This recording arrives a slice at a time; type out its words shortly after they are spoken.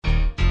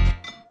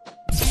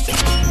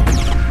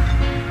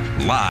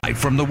Live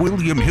from the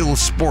William Hill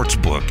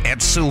Sportsbook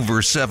at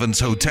Silver Sevens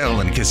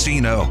Hotel and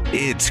Casino,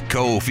 it's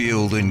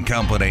Cofield and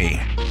Company.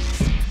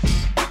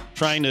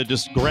 Trying to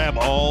just grab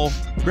all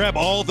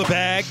the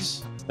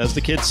bags, as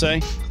the kids say.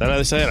 Is that how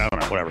they say it? I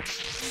don't know. Whatever.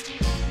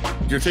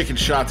 You're taking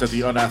shots at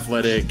the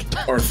unathletic,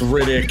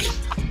 arthritic,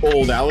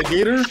 old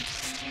alligator?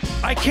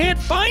 I can't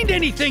find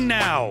anything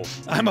now.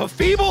 I'm a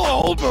feeble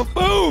old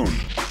buffoon.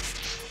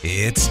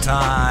 It's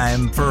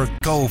time for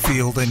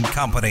Cofield and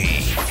Company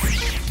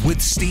with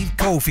Steve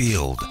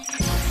Cofield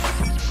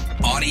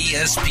on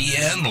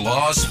ESPN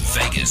Las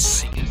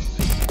Vegas.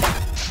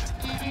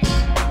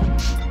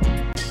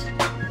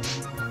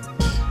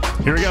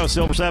 Here we go,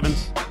 Silver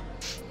Sevens.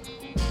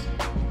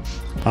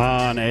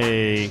 On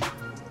a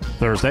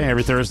Thursday,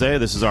 every Thursday,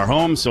 this is our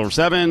home, Silver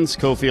Sevens.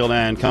 Cofield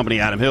and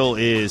Company, Adam Hill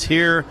is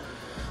here.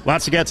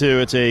 Lots to get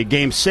to. It's a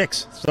Game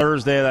 6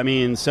 Thursday. That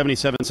means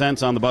 77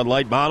 cents on the Bud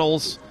Light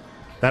bottles.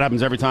 That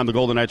happens every time the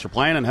Golden Knights are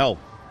playing. And hell,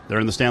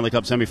 they're in the Stanley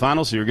Cup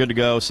semifinals, so you're good to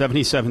go.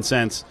 77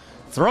 cents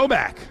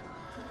throwback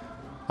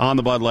on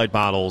the Bud Light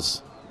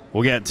bottles.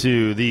 We'll get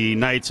to the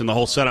Knights and the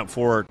whole setup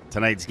for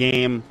tonight's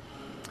game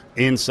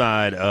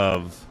inside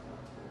of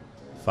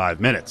 5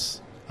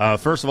 minutes.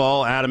 First of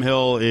all, Adam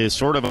Hill is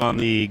sort of on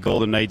the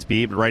Golden Knights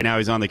beat, but right now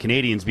he's on the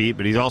Canadiens beat,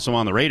 but he's also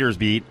on the Raiders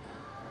beat.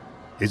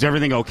 Is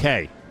everything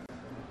okay?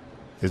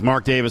 Is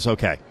Mark Davis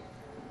okay?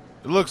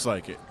 It looks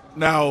like it.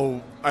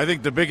 Now, I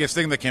think the biggest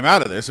thing that came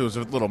out of this, it was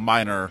a little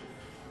minor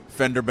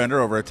fender bender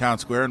over at Town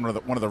Square in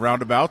one of the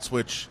roundabouts,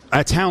 which...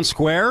 At Town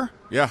Square?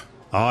 Yeah.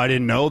 Oh, I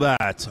didn't know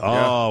that. Oh,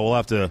 yeah. We'll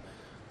have to...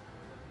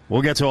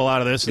 We'll get to a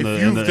lot of this in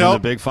the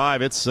Big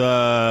Five. It's,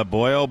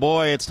 boy, oh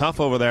boy, it's tough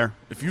over there.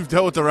 If you've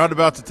dealt with the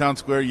roundabouts at Town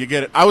Square, you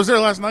get it. I was there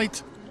last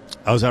night.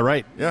 Oh, is that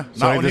right? Yeah,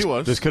 so not when he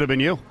was. This could have been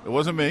you. It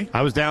wasn't me.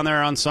 I was down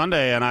there on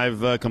Sunday, and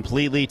I've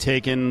completely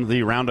taken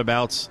the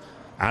roundabouts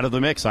out of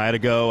the mix. I had to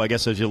go, I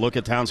guess, as you look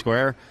at Town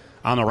Square,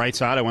 on the right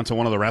side, I went to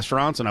one of the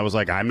restaurants, and I was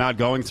like, I'm not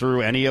going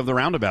through any of the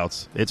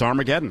roundabouts. It's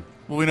Armageddon.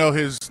 Well, we know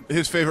his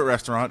favorite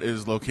restaurant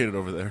is located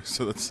over there,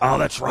 so that's... Oh,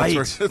 that's right.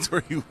 That's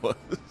where he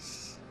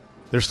was.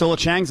 There's still a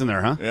Chang's in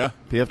there, huh? Yeah.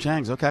 P.F.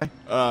 Chang's, okay.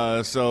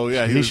 So,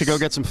 yeah. He should go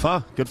get some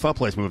pho. Good pho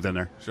place moved in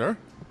there. Sure.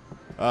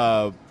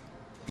 A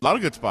lot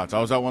of good spots.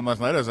 I was at one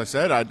last night, as I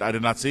said. I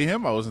did not see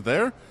him. I wasn't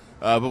there.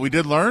 But we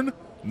did learn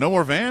no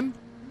more van.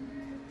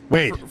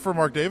 Wait. For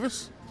Mark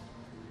Davis.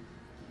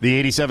 The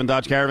 87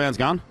 Dodge Caravan's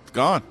gone? It's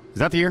gone. Is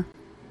that the year?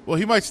 Well,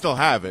 he might still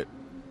have it,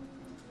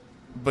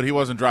 but he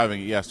wasn't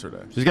driving it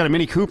yesterday. So he's got a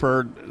Mini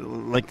Cooper.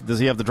 Like, does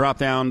he have the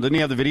drop-down? Didn't he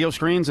have the video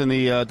screens in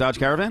the Dodge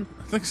Caravan?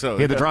 I think so.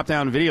 He had the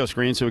drop-down video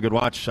screen so he could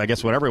watch, I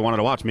guess, whatever he wanted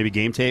to watch. Maybe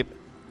game tape.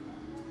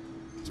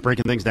 He's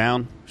breaking things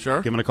down.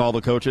 Sure. Giving a call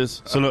to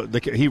coaches. So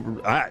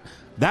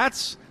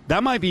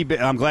that might be.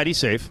 I'm glad he's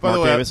safe. By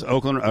Mark Davis,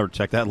 Oakland, or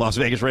check that. Las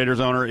Vegas Raiders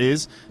owner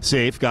is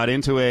safe. Got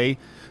into a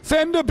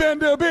fender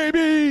bender,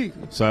 baby.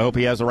 So I hope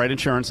he has the right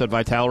insurance that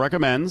Vital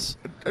recommends.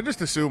 I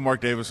just assume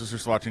Mark Davis was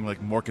just watching like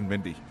Mork and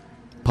Mindy.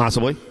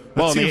 Possibly.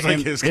 Well,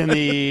 in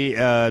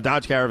the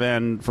Dodge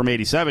Caravan from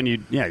 '87,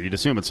 you'd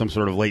assume it's some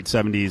sort of late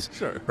 '70s,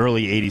 sure,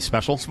 early '80s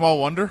special. Small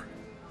wonder.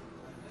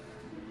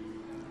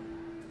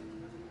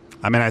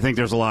 I mean, I think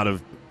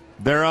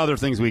there are other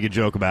things we could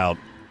joke about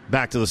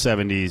back to the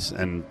 '70s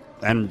and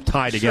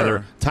tie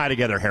together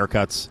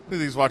haircuts. I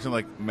think he's watching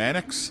like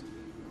Mannix.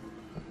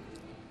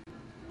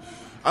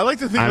 I like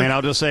to think.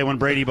 I'll just say when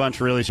Brady Bunch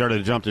really started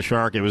to jump the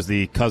shark, it was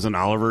the Cousin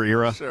Oliver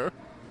era. Sure.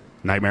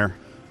 Nightmare.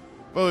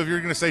 Well, if you're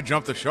going to say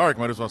jump the shark,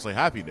 might as well say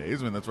Happy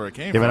Days. I mean, that's where it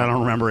came from. Yeah, but I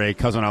don't remember a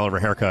Cousin Oliver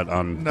haircut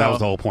on. No. That was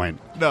the whole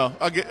point. No,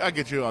 I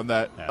get you on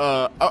that.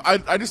 Yeah.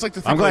 I just like to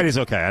think. I'm glad he's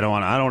okay. I don't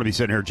want to be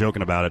sitting here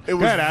joking about it. It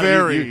was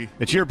very.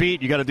 It's your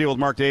beat. You got to deal with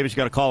Mark Davis. You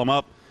got to call him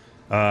up.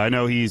 I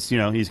know he's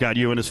got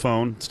you in his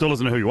phone. Still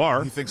doesn't know who you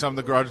are. He thinks I'm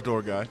the garage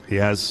door guy. He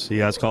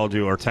has called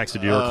you or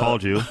texted you or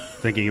called you,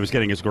 thinking he was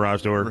getting his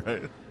garage door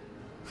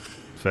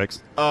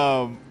fixed.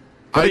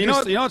 But you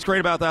know what's great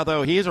about that,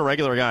 though? He is a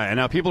regular guy. And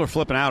now people are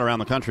flipping out around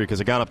the country because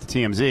it got up to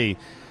TMZ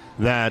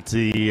that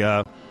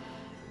the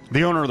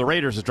owner of the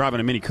Raiders is driving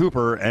a Mini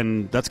Cooper,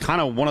 and that's kind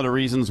of one of the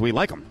reasons we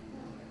like him.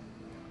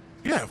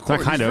 Yeah, of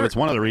course. It's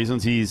one of the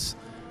reasons he's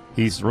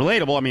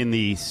relatable. I mean,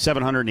 the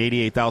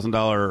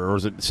 $788,000, or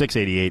was it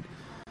 $688,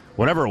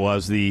 whatever it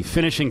was, the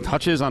finishing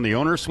touches on the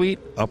owner's suite,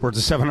 upwards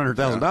of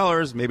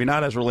 $700,000, maybe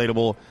not as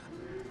relatable.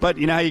 But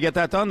you know how you get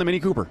that done? The Mini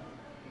Cooper.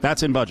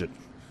 That's in budget.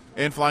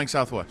 And flying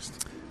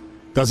Southwest.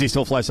 Does he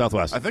still fly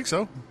Southwest? I think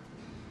so.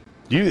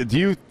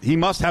 He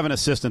must have an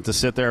assistant to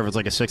sit there if it's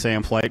like a 6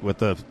 a.m. flight with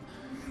the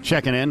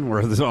checking in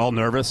where they're all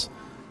nervous.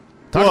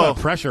 Talk about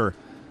pressure.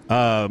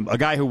 A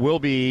guy who will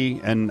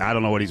be, and I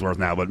don't know what he's worth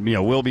now, but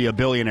will be a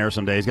billionaire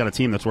someday. He's got a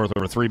team that's worth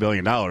over $3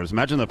 billion.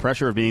 Imagine the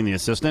pressure of being the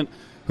assistant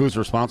who's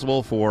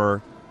responsible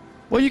for.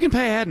 Well, you can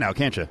pay ahead now,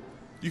 can't you?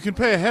 You can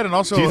pay ahead, and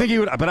also. Do you think he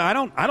would? But I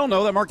don't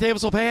know that Mark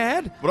Davis will pay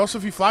ahead. But also,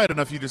 if you fly it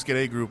enough, you just get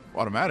A group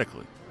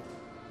automatically.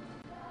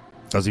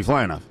 Does he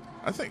fly enough?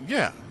 I think,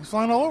 yeah. He's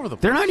flying all over the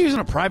place. They're not using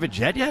a private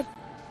jet yet?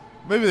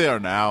 Maybe they are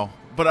now.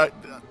 But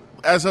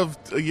as of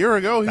a year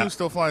ago, he was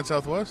still flying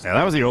Southwest. Yeah,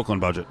 that was the Oakland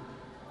budget.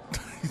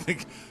 You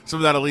think some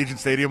of that Allegiant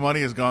Stadium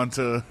money has gone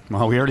to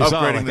Well, we already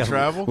saw upgrading the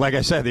travel? Like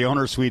I said, the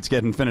owner's suite's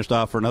getting finished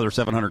off for another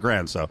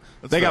 $700,000. So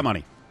they got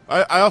money.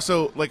 I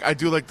also I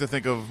do like to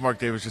think of Mark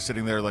Davis just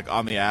sitting there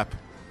on the app,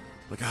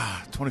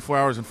 24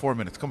 hours and 4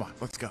 minutes. Come on,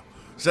 let's go.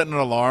 Setting an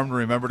alarm to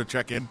remember to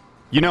check in.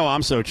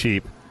 I'm so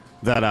cheap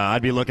that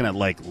I'd be looking at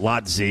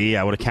lot Z.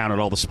 I would have counted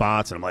all the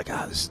spots, and I'm like,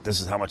 this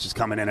is how much is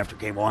coming in after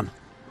game one.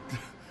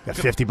 Got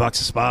 $50 a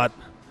spot.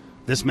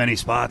 This many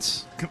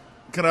spots.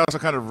 Can I also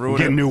kind of ruin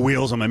getting new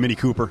wheels on my Mini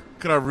Cooper?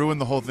 Can I ruin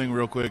the whole thing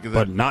real quick?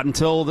 But not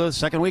until the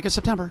second week of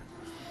September.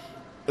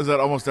 Is that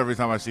almost every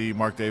time I see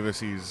Mark Davis,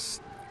 he's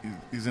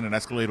in an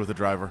Escalade with a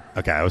driver?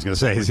 Okay, I was going to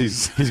say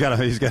he's got a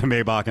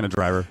Maybach and a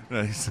driver.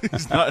 No,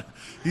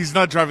 he's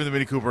not driving the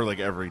Mini Cooper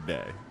every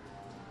day.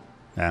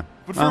 Yeah,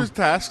 but for his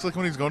tasks,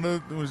 when he's going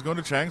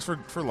to Chang's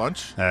for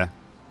lunch. Yeah,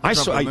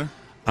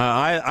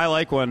 I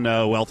like when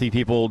wealthy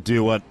people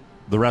do what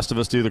the rest of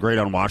us do, the great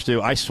unwashed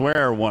do. I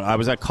swear, I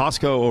was at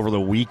Costco over the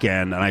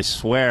weekend, and I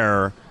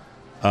swear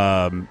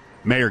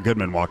Mayor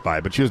Goodman walked by,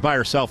 but she was by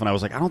herself, and I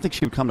was like, I don't think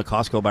she would come to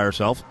Costco by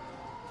herself.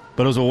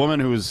 But it was a woman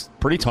who was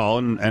pretty tall,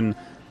 and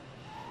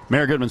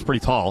Mayor Goodman's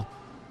pretty tall,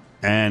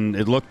 and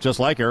it looked just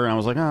like her, and I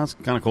was like, that's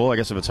kind of cool. I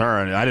guess if it's her,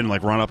 and I didn't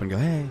run up and go,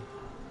 hey.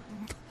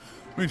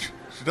 I mean,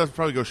 she does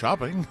probably go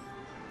shopping.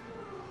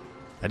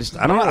 I don't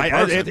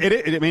know.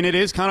 It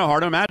is kind of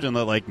hard to imagine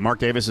that Mark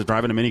Davis is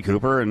driving a Mini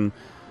Cooper, and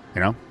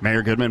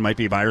Mayor Goodman might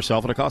be by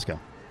herself at a Costco.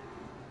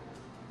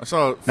 I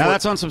saw. Now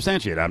that's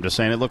unsubstantiated. I'm just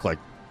saying it looked like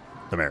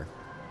the mayor.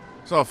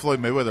 I saw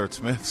Floyd Mayweather at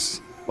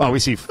Smith's. Well, we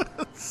see.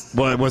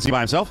 Was he by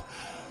himself?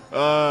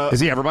 Is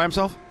he ever by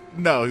himself?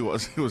 No, he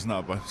was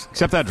not by himself.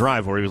 Except that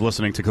drive where he was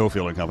listening to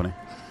Cofield and Company.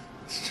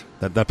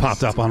 That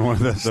popped up on one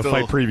of the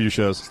fight preview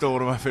shows. Still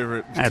one of my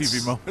favorite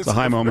TV moments. The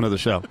high moment of the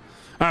show. All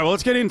right, well,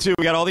 let's get into.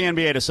 We got all the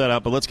NBA to set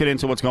up, but let's get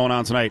into what's going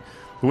on tonight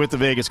with the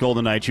Vegas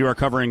Golden Knights. You are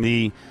covering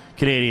the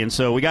Canadians,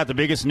 so we got the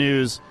biggest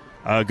news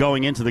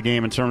going into the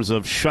game in terms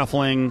of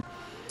shuffling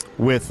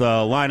with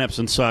lineups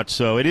and such.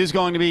 So it is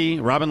going to be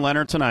Robin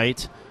Leonard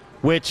tonight,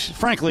 which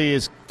frankly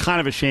is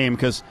kind of a shame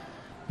because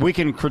we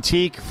can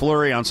critique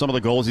Fleury on some of the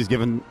goals he's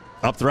given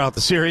up throughout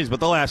the series, but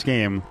the last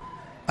game,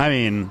 I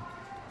mean,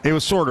 it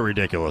was sort of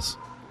ridiculous.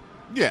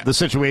 Yeah, the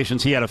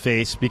situations he had to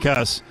face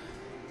because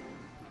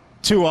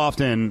too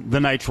often the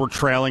Knights were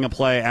trailing a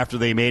play after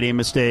they made a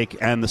mistake,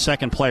 and the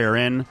second player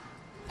in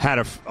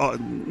had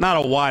not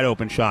a wide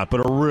open shot,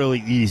 but a really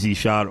easy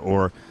shot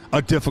or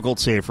a difficult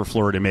save for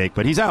Fleury to make.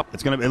 But he's out.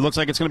 It looks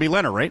like it's going to be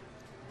Leonard, right?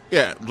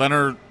 Yeah,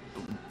 Leonard,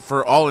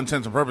 for all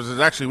intents and purposes,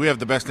 actually we have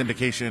the best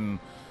indication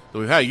that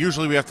we've had.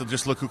 Usually we have to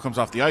just look who comes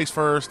off the ice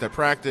first at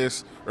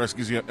practice, or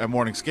at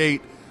morning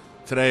skate.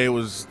 Today it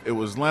was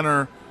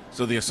Leonard,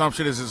 so the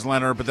assumption is it's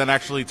Leonard. But then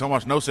actually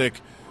Tomas Nosek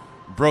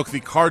broke the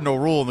cardinal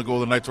rule in the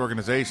Golden Knights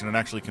organization and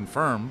actually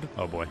confirmed.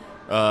 Oh boy.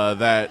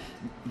 That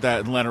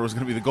Leonard was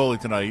going to be the goalie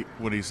tonight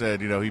when he said,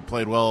 he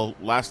played well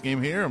last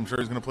game here. I'm sure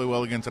he's going to play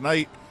well again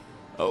tonight.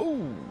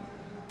 Oh,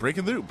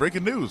 breaking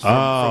news. From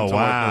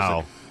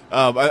wow.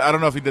 I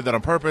don't know if he did that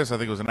on purpose. I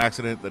think it was an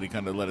accident that he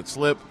kind of let it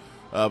slip.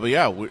 But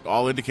yeah,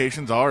 all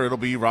indications are it'll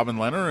be Robin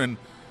Leonard, and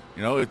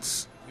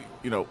it's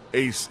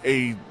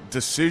a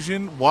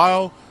decision.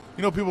 While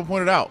people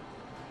pointed out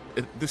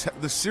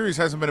this series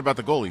hasn't been about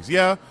the goalies.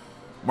 Yeah,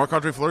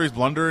 Marc-Andre Fleury's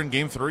blunder in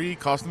Game 3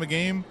 cost him a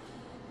game.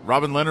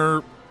 Robin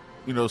Leonard,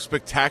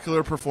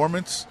 spectacular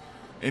performance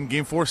in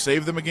Game 4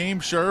 saved them a game,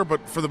 sure,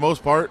 but for the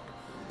most part,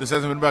 this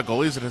hasn't been about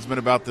goalies. It has been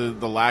about the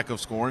lack of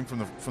scoring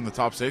from the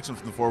top six and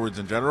from the forwards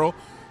in general.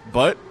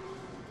 But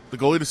the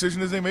goalie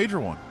decision is a major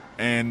one,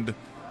 and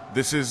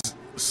this is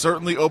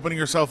certainly opening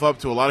yourself up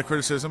to a lot of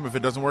criticism if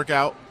it doesn't work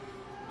out.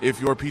 If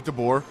you're Pete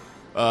DeBoer,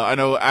 I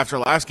know after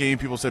last game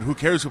people said, "Who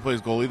cares who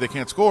plays goalie? They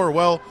can't score."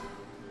 Well,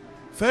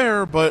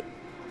 fair, but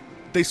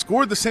they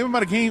scored the same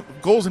amount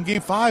of goals in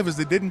Game 5 as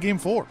they did in Game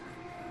 4.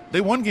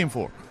 They won Game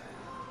 4.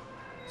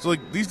 So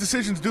these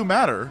decisions do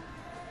matter.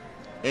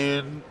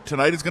 And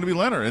tonight is going to be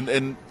Leonard.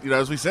 And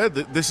as we said,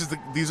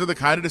 these are the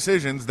kind of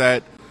decisions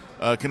that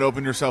can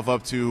open yourself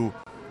up to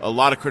a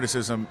lot of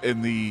criticism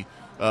in the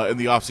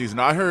offseason.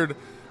 I heard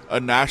a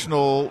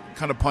national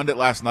kind of pundit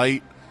last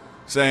night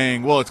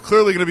saying, well, it's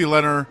clearly going to be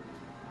Leonard.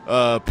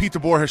 Pete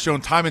DeBoer has shown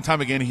time and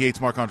time again he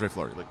hates Marc-Andre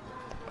Fleury.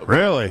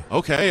 Really?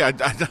 Okay.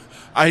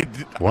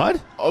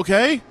 What?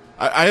 Okay.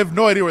 I have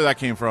no idea where that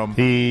came from.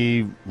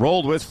 He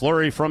rolled with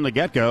Fleury from the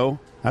get-go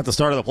at the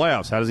start of the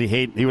playoffs. How does he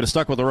hate? He would have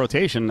stuck with the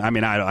rotation. I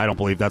mean, I don't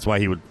believe that's why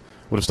he would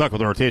have stuck with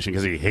the rotation,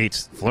 because he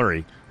hates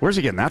Fleury. Where's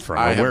he getting that from?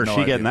 Where is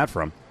she getting that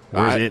from?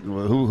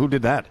 Who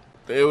did that?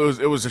 It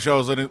was a show I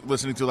was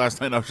listening to last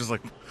night, and I was just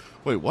like,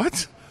 wait,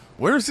 what?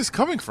 Where is this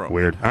coming from?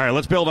 Weird. All right,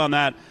 let's build on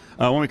that.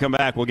 When we come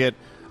back, we'll get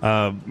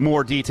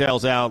more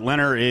details out.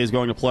 Leonard is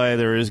going to play.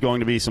 There is going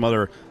to be some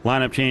other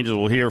lineup changes.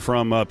 We'll hear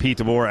from Pete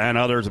DeBoer and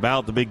others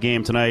about the big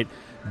game tonight.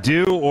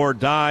 Do or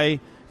die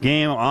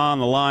game on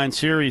the line,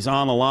 series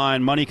on the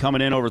line. Money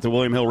coming in over at the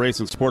William Hill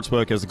Racing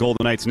Sportsbook as the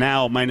Golden Knights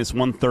now minus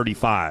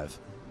 135.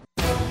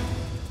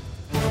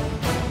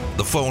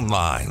 The phone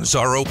lines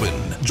are open.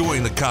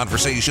 Join the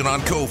conversation on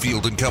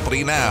Cofield and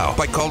Company now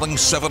by calling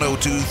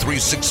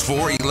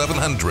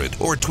 702-364-1100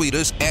 or tweet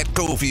us at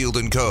Cofield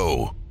and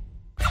Co.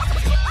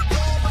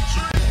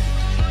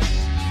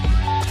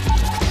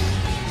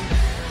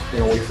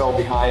 We fell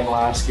behind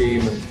last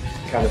game and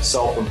kind of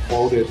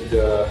self-imploded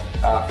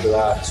after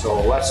that.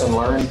 So lesson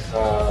learned.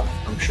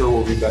 I'm sure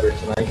we'll be better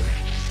tonight.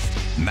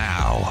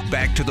 Now,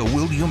 back to the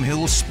William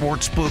Hill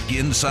Sportsbook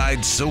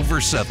Inside Silver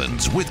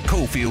Sevens with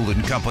Cofield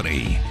and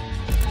Company.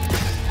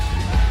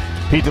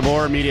 Pete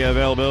DeBoer, media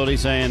availability,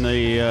 saying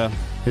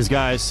his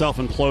guys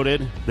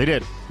self-imploded. They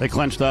did. They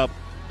clenched up.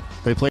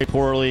 They played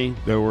poorly.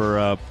 There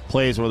were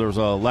plays where there was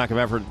a lack of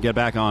effort to get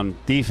back on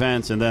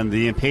defense, and then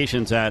the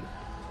impatience at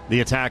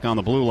the attack on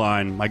the blue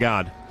line. My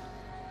God.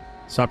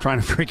 Stop trying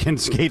to freaking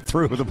skate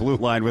through the blue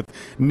line with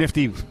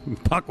nifty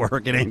puck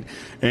work. It ain't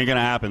going to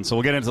happen. So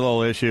we'll get into the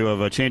whole issue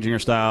of changing your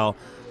style,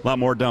 a lot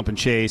more dump and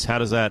chase. How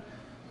does that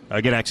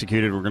get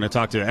executed? We're going to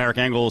talk to Eric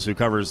Engels, who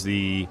covers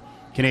the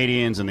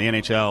Canadians and the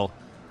NHL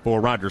for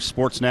Rogers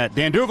Sportsnet.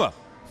 Dan Duva,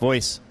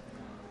 voice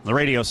on the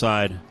radio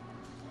side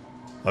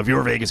of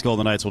your Vegas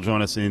Golden Knights, will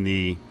join us in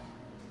the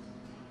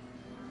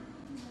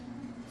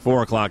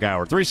 4 o'clock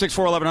hour.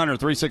 364-1100,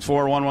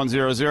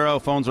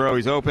 364-1100. Phones are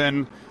always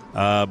open.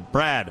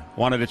 Brad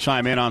wanted to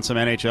chime in on some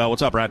NHL.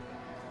 What's up, Brad?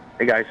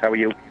 Hey, guys. How are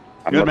you?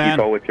 I'm Good, looking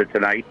forward to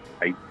tonight.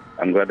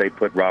 I'm glad they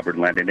put Robert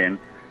Leonard in.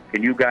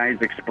 Can you guys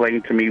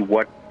explain to me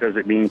what does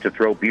it mean to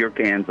throw beer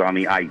cans on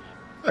the ice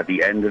at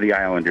the end of the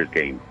Islanders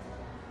game?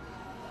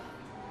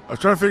 I was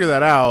trying to figure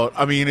that out.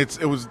 I mean,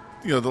 it was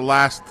the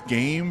last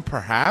game,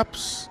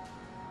 perhaps.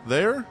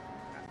 There,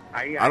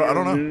 I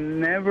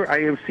don't know.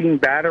 I have seen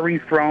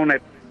batteries thrown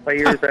at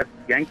players at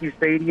Yankee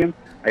Stadium.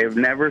 I have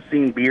never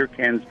seen beer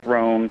cans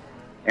thrown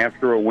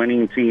after a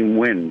winning team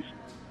wins,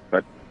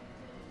 but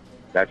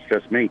that's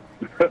just me.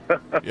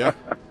 Yeah,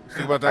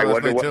 think about that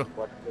last night too.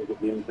 What does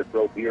it mean to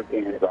throw beer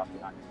cans on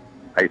the ice?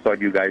 I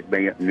thought you guys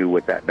knew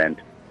what that meant.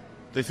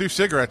 They threw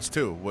cigarettes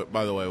too,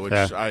 by the way, which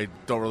I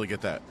don't really get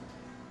that.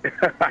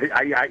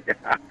 I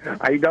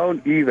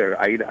don't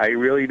either. I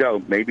really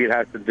don't. Maybe it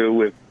has to do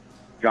with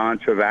John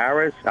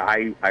Tavares.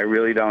 I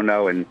really don't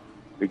know, and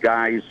the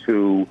guys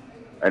who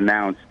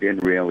announced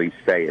didn't really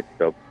say it.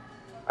 So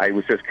I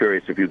was just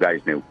curious if you guys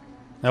knew.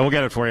 Now we'll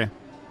get it for you.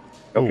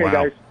 Okay, wow.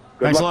 guys.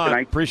 Good Thanks a luck lot.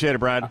 tonight. Appreciate it,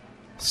 Brad.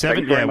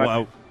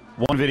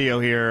 One video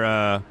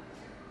here.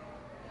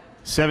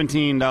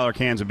 $17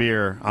 cans of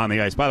beer on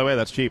the ice. By the way,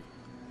 that's cheap.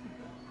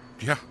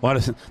 Yeah.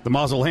 The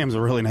Mausoleum's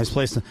a really nice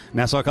place.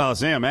 Nassau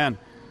Coliseum, man.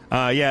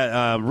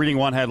 Reading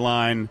one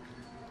headline: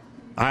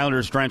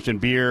 Islanders drenched in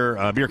beer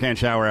can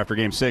shower after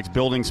Game 6.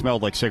 Building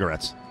smelled like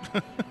cigarettes.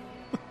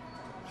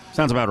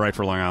 Sounds about right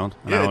for Long Island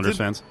and Islanders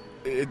fans.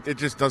 It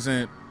just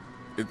doesn't.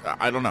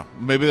 I don't know.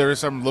 Maybe there is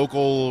some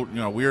local,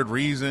 weird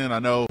reason. I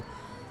know,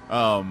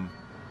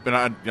 but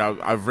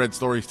I've read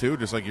stories too.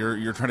 Just like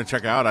you're trying to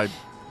check out. I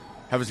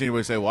haven't seen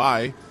anybody say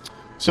why.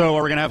 So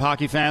are we gonna have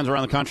hockey fans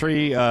around the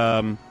country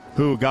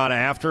who got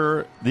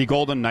after the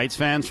Golden Knights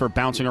fans for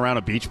bouncing around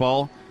a beach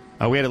ball?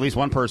 We had at least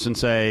one person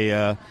say,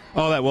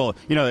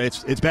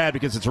 it's bad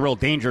because it's a real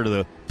danger to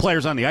the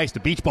players on the ice. The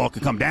beach ball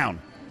could come down.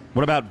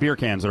 What about beer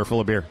cans that are full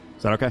of beer?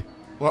 Is that okay?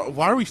 Well,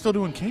 why are we still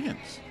doing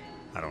cans?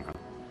 I don't know.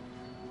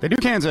 They do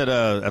cans at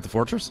the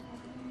Fortress.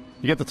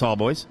 You get the tall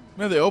boys.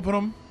 Yeah, they open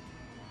them.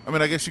 I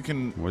mean, I guess you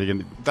can. What are you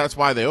gonna? That's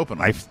why they open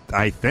them.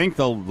 I think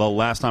the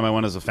last time I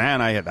went as a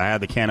fan, I had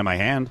the can in my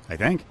hand. I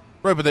think.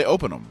 Right, but they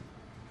open them.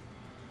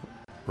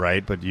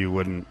 Right, but you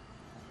wouldn't.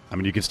 I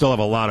mean, you could still have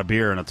a lot of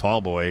beer in a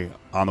tall boy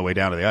on the way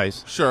down to the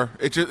ice. Sure,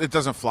 it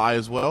doesn't fly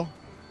as well.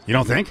 You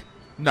don't think?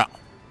 No,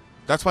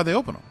 that's why they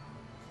open them.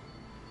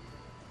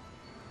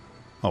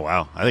 Oh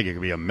wow, I think it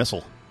could be a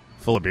missile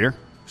full of beer.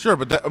 Sure,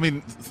 but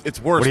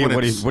it's worse you're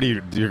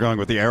going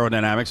with the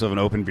aerodynamics of an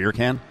open beer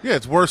can? Yeah,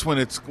 it's worse when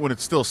it's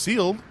still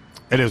sealed.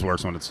 It is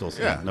worse when it's still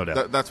sealed. Yeah, no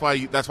doubt. That's why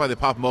they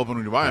pop them open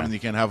when you buy them, and you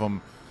can't have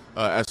them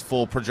as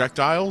full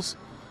projectiles.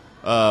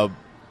 It's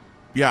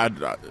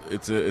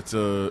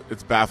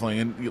baffling,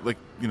 and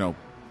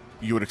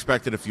you would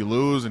expect it if you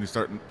lose, and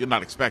you're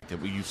not expect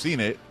it, but you've seen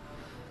it.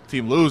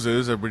 Team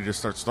loses, everybody just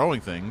starts throwing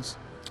things.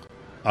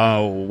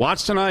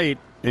 Watch tonight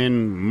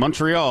in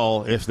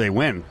Montreal if they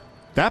win.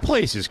 That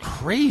place is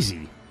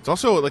crazy. It's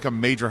also like a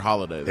major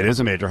holiday, though. It is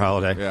a major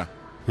holiday. Yeah.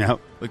 Yep.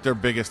 Like their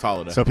biggest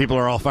holiday. So people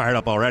are all fired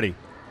up already.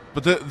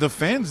 But the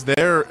fans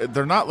there,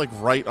 they're not like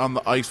right on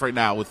the ice right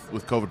now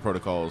with COVID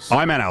protocols. Oh,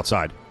 I meant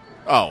outside.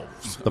 Oh.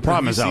 The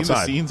problem is outside.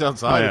 Have you seen the scenes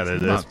outside? Oh, yeah,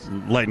 there's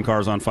lighting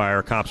cars on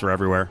fire. Cops are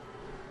everywhere.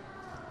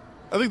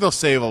 I think they'll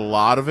save a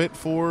lot of it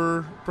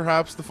for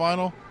perhaps the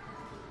final.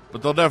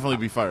 But they'll definitely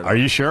be fired. Are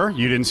you sure?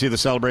 You didn't see the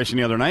celebration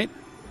the other night?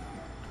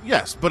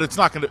 Yes, but it's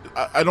not going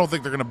to. I don't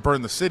think they're going to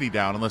burn the city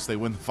down unless they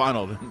win the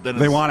final.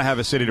 They want to have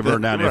a city to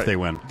burn down if they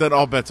win. Then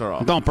all bets are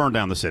off. Don't burn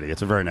down the city.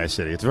 It's a very nice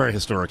city. It's a very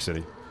historic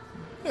city.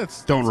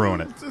 Don't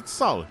ruin it. It's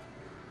solid.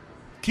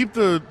 Keep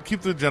the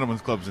gentlemen's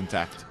clubs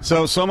intact.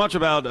 So much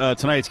about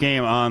tonight's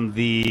game on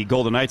the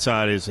Golden Knights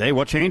side is, hey,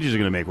 what changes are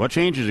going to make? What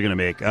changes are going to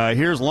make?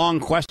 Here's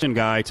long question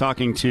guy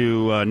talking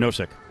to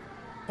Nosek.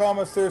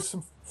 Thomas, there's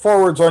some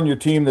forwards on your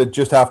team that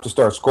just have to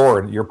start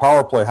scoring. Your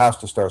power play has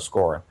to start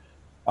scoring.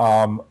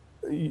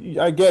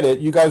 I get it.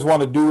 You guys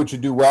want to do what you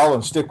do well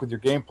and stick with your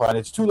game plan.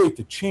 It's too late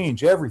to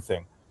change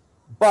everything,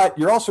 but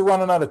you're also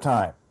running out of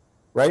time,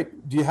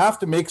 right? Do you have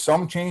to make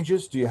some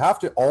changes? Do you have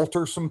to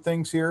alter some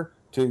things here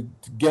to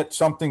get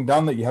something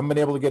done that you haven't been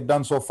able to get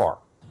done so far?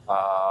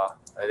 I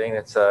think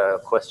it's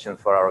a question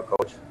for our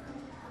coach.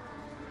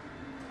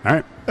 All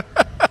right.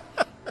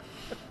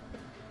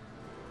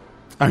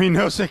 I mean,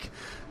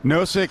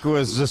 Nosek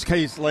was just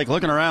he's like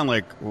looking around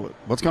like,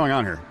 what's going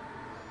on here?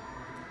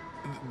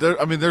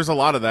 There's a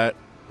lot of that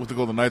with the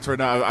Golden Knights right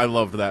now. I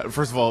loved that.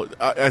 First of all,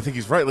 I think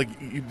he's right. Like,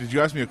 did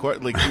you ask me a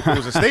question? Like, it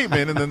was a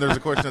statement, and then there's a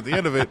question at the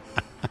end of it.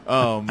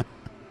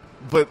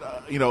 But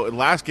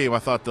last game I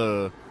thought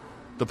the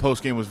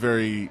post game was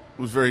very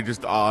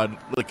just odd.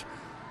 Like,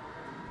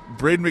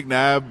 Braden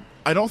McNabb,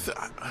 I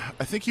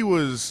think he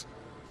was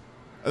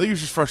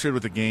just frustrated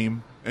with the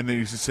game, and then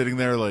he's just sitting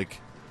there like,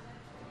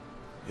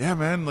 yeah,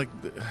 man, like,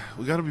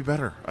 we got to be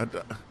better.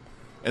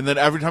 And then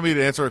every time he'd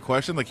answer a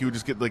question, like, he would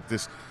just get like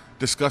this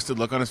disgusted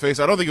look on his face.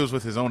 I don't think it was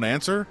with his own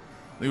answer.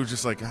 He was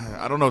just like,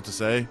 I don't know what to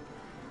say.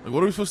 Like,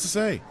 what are we supposed to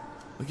say?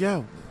 Like,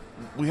 yeah,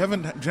 we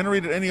haven't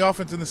generated any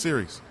offense in the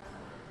series.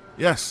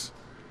 Yes.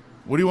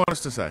 What do you want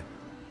us to say?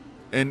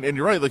 And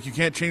you're right. Like, you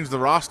can't change the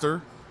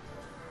roster.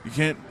 You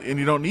can't, and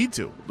you don't need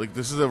to. Like,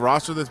 this is a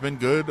roster that's been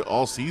good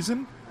all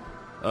season.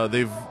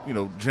 They've,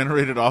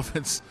 generated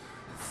offense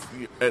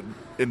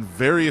in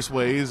various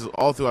ways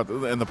all throughout,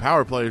 and the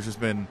power play has just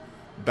been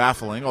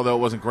baffling. Although it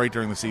wasn't great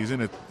during the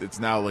season, it's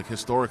now like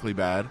historically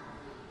bad.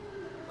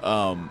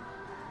 I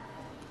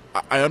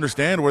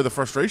understand where the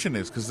frustration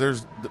is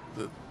because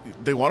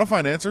they want to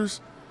find answers.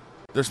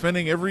 They're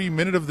spending every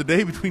minute of the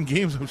day between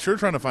games, I'm sure,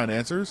 trying to find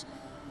answers.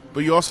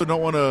 But you also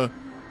don't want to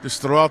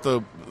just throw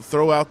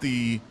out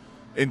the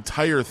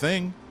entire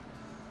thing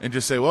and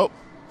just say, well,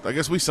 I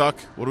guess we suck.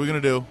 What are we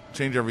going to do?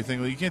 Change everything?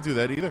 Well, you can't do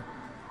that either.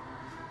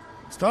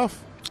 It's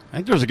tough.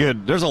 I think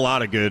there's a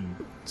lot of good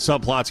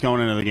subplots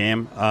going into the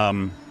game.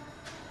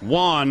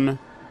 One,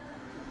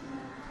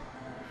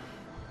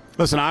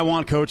 listen, I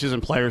want coaches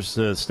and players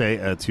to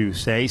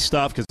say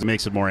stuff because it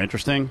makes it more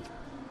interesting.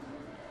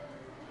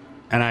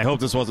 And I hope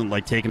this wasn't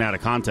like taken out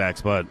of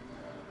context, but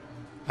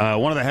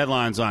one of the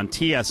headlines on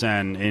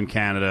TSN in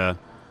Canada,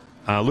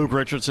 Luke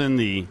Richardson,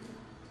 the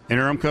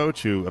interim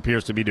coach, who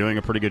appears to be doing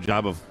a pretty good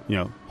job of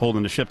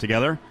holding the ship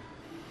together,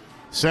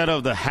 said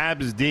of the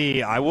Habs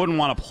D, I wouldn't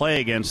want to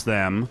play against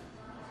them.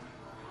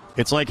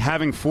 It's like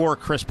having 4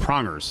 Chris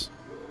Prongers.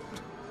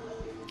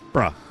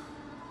 Bruh.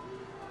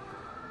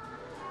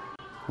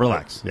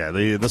 Relax. Yeah,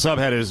 the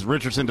subhead is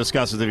Richardson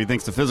discusses if he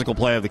thinks the physical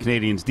play of the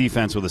Canadiens'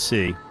 defense with a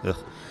C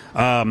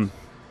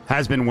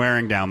has been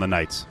wearing down the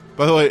Knights.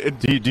 By the way,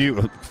 do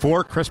you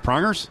 4 Chris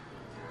Prongers?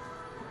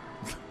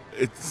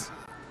 It's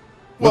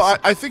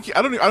I think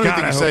I don't even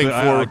think he's saying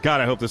 4.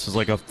 God, I hope this is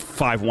like a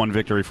 5-1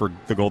 victory for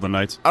the Golden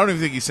Knights. I don't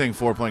even think he's saying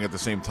 4 playing at the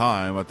same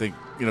time. I think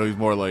he's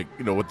more like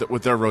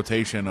with their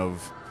rotation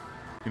of.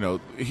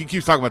 He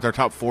keeps talking about their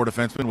top 4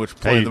 defensemen, which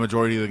played the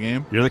majority of the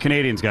game. You're the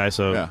Canadiens guy,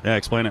 so yeah,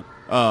 explain it.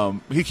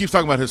 He keeps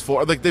talking about his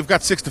 4. Like, they've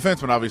got 6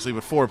 defensemen, obviously,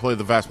 but 4 play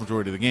the vast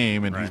majority of the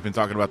game, and He's been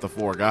talking about the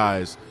 4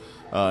 guys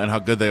and how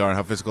good they are and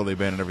how physical they've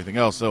been and everything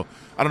else. So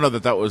I don't know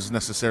that was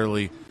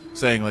necessarily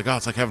saying, like,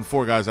 it's like having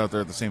 4 guys out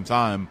there at the same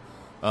time.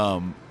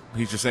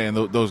 He's just saying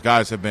those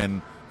guys have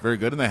been very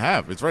good, and they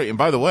have. It's right. And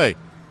by the way,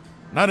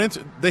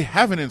 they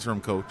have an interim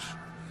coach.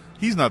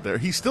 He's not there.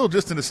 He's still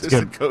just an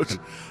assistant coach.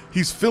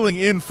 He's filling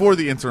in for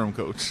the interim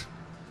coach.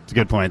 It's a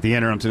good point. The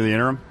interim to the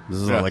interim. This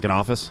is like an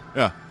Office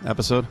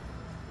episode.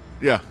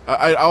 Yeah.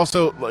 I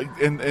also like,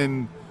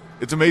 and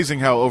it's amazing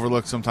how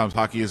overlooked sometimes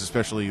hockey is,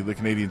 especially the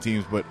Canadian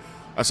teams. But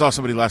I saw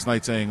somebody last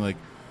night saying, like,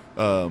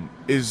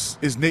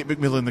 is Nate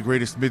McMillan the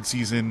greatest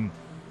midseason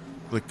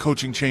like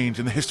coaching change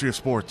in the history of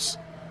sports?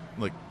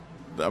 Like,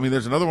 I mean,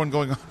 there's another one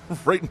going on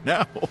right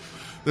now.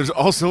 There's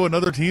also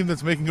another team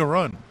that's making a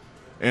run.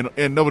 And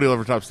nobody will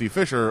ever top Steve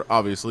Fisher,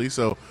 obviously.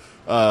 So,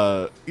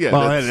 yeah.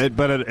 Well,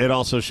 but it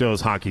also shows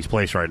hockey's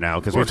place right now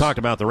because we talked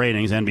about the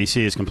ratings.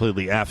 NBC has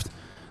completely effed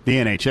the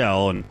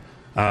NHL, and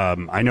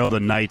I know the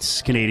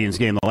Knights Canadiens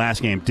game, the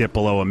last game, dipped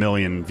below 1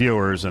 million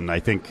viewers, and I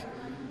think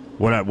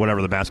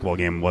whatever the basketball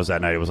game was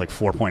that night, it was like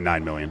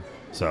 4.9 million.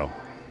 So,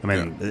 I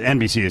mean,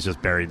 NBC has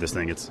just buried this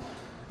thing.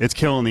 It's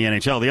killing the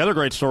NHL. The other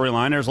great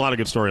storyline, there's a lot of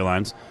good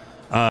storylines.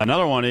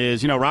 Another one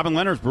is, Robin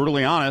Lehner's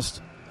brutally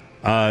honest.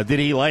 Did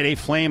he light a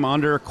flame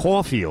under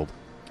Caulfield?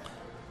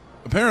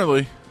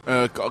 Apparently.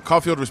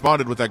 Caulfield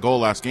responded with that goal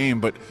last game,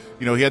 but,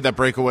 he had that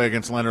breakaway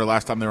against Lehner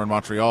last time they were in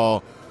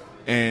Montreal.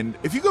 And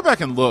if you go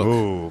back and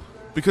look,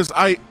 because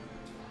I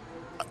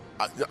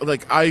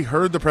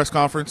heard the press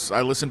conference,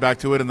 I listened back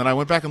to it, and then I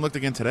went back and looked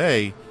again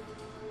today.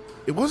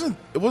 It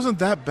wasn't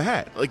that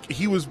bad. Like,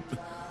 he was.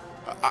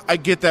 I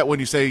get that when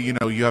you say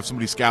you have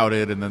somebody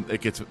scouted and then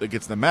it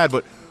gets them mad,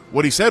 but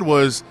what he said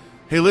was,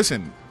 "Hey,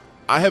 listen,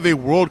 I have a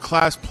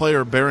world-class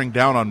player bearing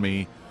down on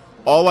me.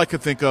 All I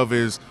could think of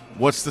is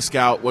what's the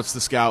scout? What's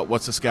the scout?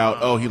 What's the scout?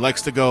 Oh, he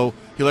likes to go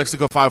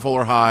 5-hole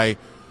or high.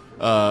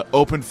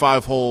 open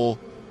 5-hole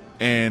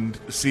and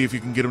see if you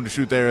can get him to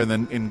shoot there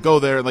and go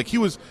there. Like he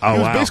was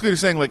basically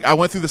just saying, like, I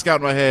went through the scout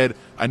in my head.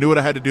 I knew what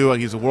I had to do.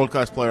 He's a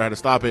world-class player. I had to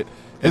stop it.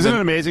 Isn't it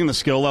amazing the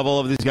skill level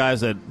of these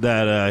guys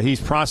that he's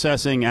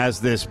processing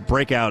as this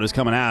breakout is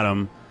coming at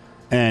him,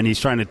 and he's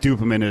trying to dupe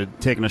him into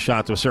taking a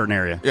shot to a certain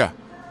area? Yeah.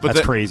 But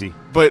that's crazy.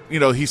 But,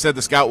 he said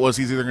the scout was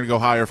he's either going to go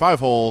high or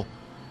 5-hole,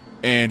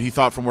 and he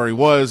thought from where he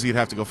was he'd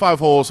have to go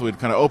 5-hole, so he'd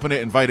kind of open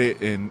it, invite it,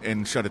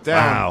 and shut it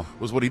down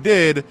was what he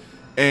did.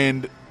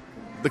 And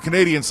the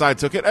Canadian side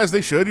took it, as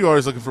they should. You're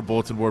always looking for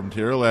bulletin board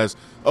material as,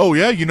 oh,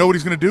 yeah, you know what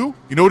he's going to do?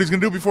 You know what he's going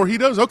to do before he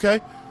does?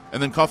 Okay.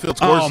 And then Caulfield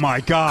scores. Oh,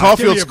 my God.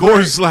 Caulfield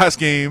scores last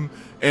game,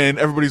 and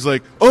everybody's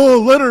like, oh,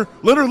 Leonard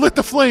lit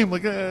the flame.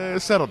 Like,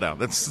 settle down.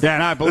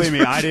 Believe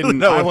me,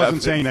 I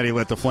wasn't saying that he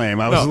lit the flame.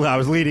 I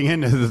was leading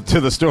into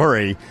the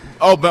story.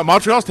 Oh, but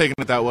Montreal's taking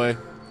it that way.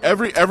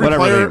 Every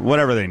player,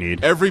 whatever they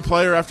need. Every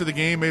player after the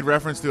game made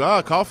reference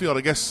to Caulfield.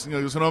 I guess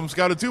one of them's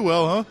got to do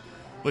well, huh?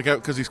 Like,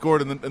 because he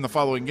scored in the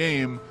following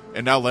game,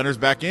 and now Leonard's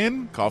back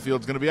in.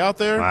 Caulfield's going to be out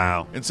there.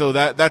 Wow! And so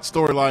that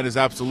storyline is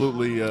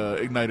absolutely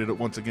ignited it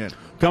once again.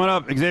 Coming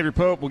up, Xavier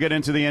Pope. We'll get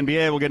into the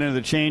NBA. We'll get into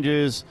the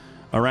changes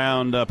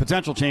around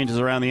potential changes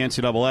around the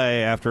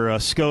NCAA after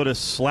SCOTUS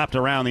slapped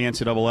around the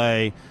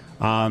NCAA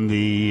on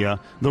the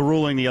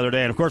ruling the other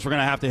day. And of course, we're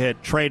going to have to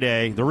hit Trey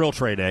Day, the real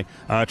Trey Day.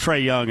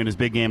 Trae Young and his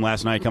big game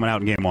last night, coming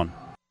out in Game 1.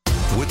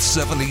 With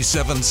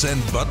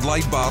 77-cent Bud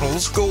Light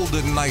bottles,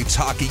 Golden Knights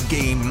hockey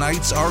game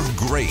nights are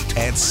great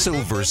at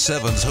Silver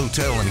Sevens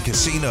Hotel and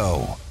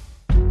Casino.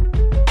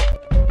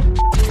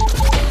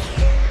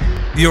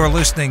 You're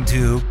listening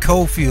to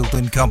Cofield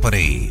and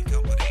Company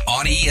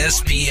on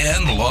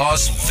ESPN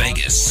Las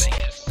Vegas.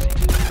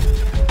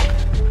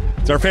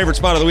 It's our favorite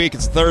spot of the week.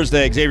 It's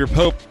Thursday. Xavier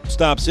Pope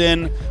stops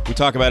in. We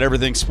talk about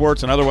everything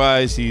sports and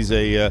otherwise. He's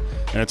an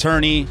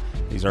attorney.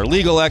 He's our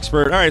legal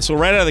expert. All right, so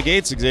right out of the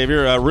gates,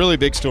 Xavier, a really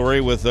big story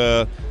with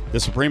the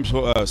Supreme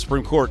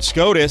Court.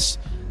 SCOTUS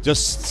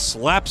just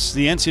slaps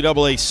the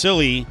NCAA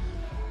silly.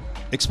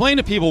 Explain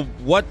to people,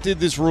 what did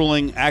this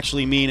ruling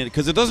actually mean?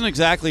 Because it doesn't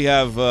exactly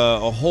have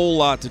a whole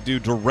lot to do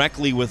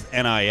directly with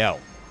NIL.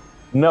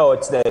 No,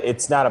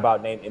 it's not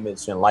about name,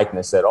 image, and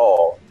likeness at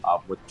all,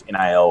 which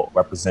NIL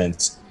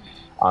represents.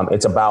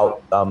 It's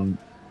about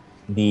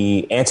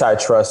the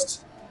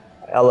antitrust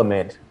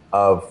element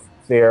of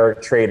fair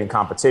trade and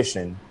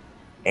competition,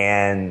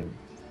 and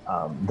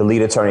the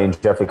lead attorney,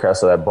 Jeffrey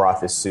Kressel, that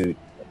brought this suit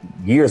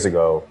years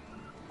ago,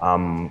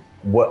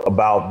 what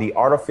about the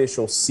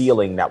artificial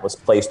ceiling that was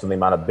placed on the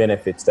amount of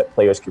benefits that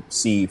players could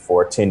receive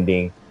for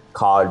attending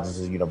colleges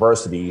and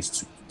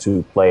universities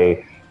to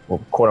play,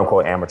 quote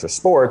unquote, amateur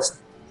sports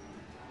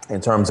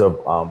in terms of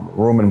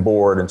room and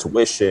board and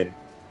tuition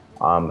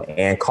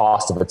and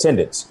cost of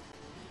attendance.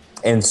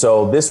 And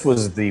so this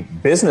was the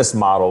business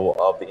model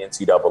of the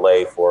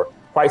NCAA for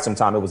quite some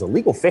time. It was a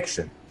legal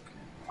fiction.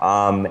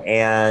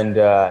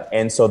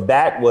 And so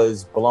that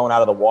was blown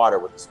out of the water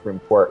with the Supreme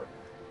Court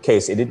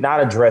case. It did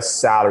not address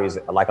salaries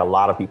like a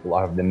lot of people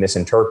have been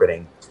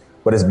misinterpreting,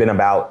 but it's been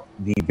about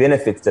the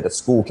benefits that a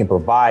school can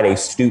provide a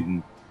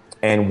student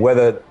and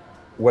whether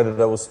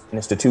those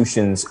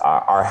institutions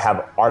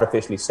have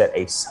artificially set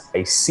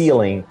a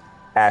ceiling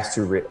as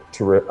to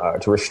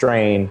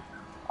restrain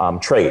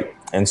trade.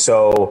 And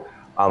so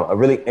a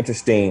really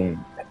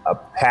interesting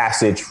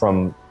passage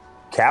from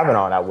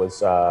Kavanaugh that was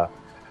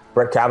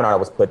Brett Kavanaugh that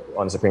was put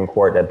on the Supreme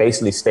Court that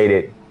basically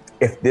stated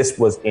if this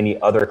was any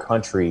other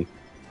country,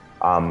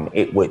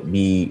 it would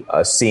be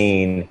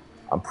seen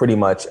pretty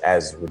much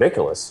as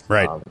ridiculous.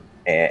 Right.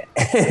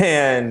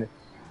 And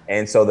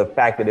so the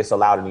fact that it's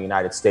allowed in the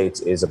United States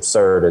is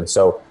absurd. And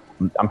so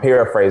I'm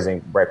paraphrasing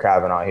Brett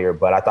Kavanaugh here,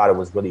 but I thought it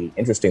was really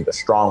interesting, the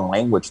strong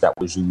language that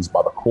was used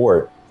by the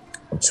court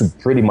to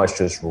pretty much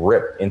just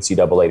rip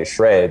NCAA to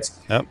shreds.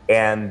 Yep.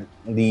 And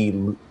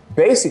the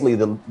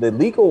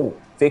legal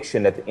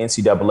fiction that the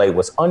NCAA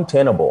was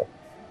untenable.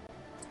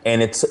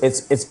 And it's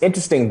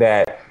interesting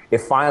that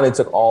it finally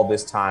took all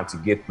this time to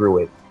get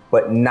through it,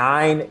 but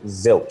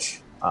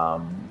 9-0,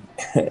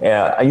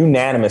 a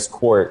unanimous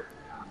court,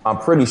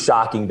 pretty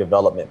shocking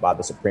development by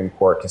the Supreme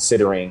Court,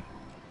 considering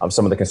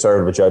some of the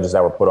conservative judges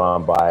that were put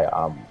on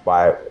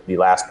by the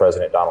last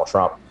president, Donald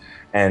Trump.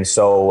 And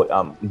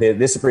so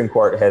this Supreme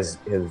Court has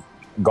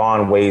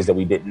gone ways that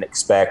we didn't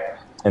expect,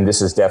 and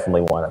this is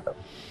definitely one of them.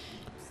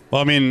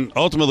 Well, I mean,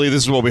 ultimately,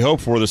 this is what we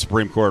hope for the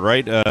Supreme Court,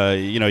 right?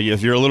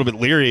 If you're a little bit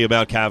leery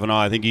about Kavanaugh,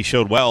 I think he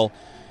showed well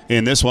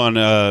in this one.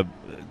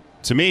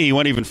 To me, he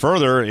went even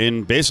further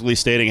in basically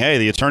stating, hey,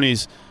 the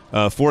attorneys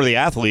for the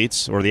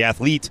athletes or the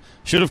athlete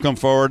should have come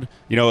forward,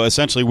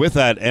 essentially with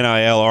that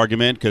NIL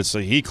argument, because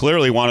he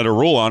clearly wanted a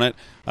rule on it.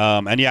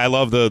 I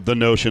love the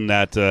notion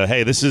that,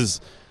 hey, this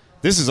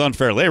is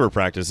unfair labor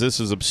practice. This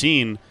is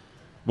obscene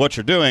what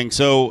you're doing.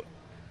 So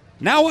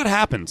now what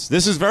happens?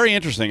 This is very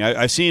interesting.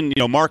 I've seen,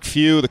 Mark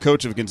Few, the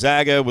coach of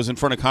Gonzaga, was in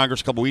front of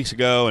Congress a couple weeks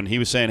ago, and he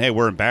was saying, hey,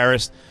 we're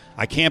embarrassed.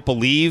 I can't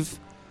believe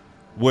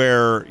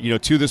where,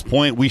 to this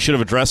point, we should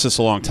have addressed this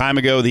a long time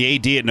ago. The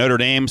AD at Notre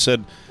Dame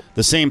said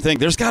the same thing.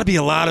 There's got to be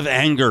a lot of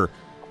anger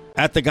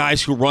at the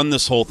guys who run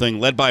this whole thing,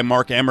 led by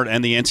Mark Emmert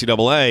and the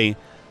NCAA,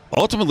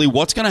 ultimately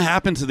what's going to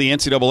happen to the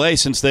NCAA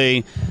since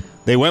they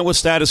went with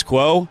status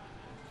quo,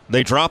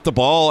 they dropped the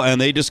ball,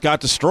 and they just got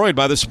destroyed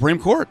by the Supreme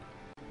Court?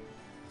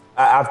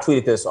 I've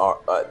tweeted this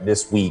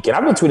this week, and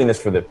I've been tweeting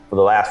this for the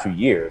last few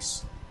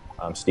years,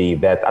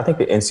 Steve, that I think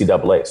the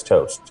NCAA is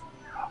toast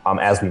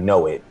as we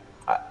know it.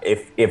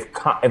 If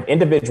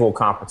individual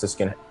conferences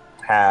can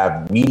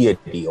have media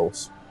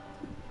deals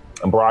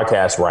and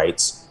broadcast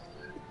rights,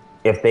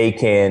 if they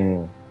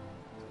can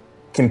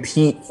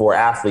compete for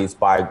athletes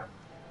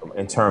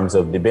in terms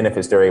of the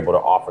benefits they're able to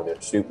offer their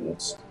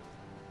students,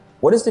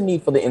 what is the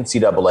need for the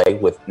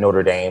NCAA with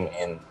Notre Dame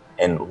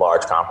and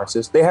large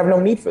conferences? They have no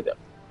need for them.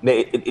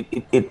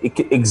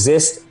 It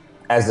exists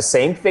as the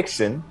same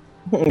fiction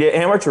that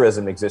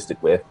amateurism existed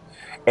with.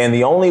 And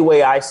the only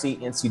way I see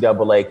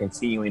NCAA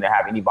continuing to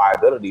have any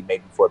viability,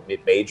 maybe for a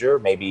mid-major,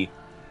 maybe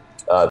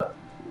NCAA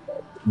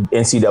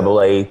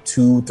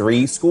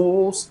 2-3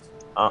 schools.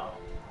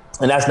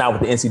 And that's not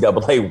what the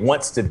NCAA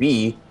wants to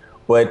be,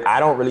 but I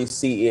don't really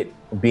see it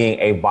being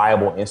a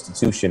viable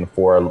institution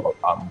for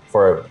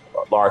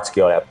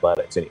large-scale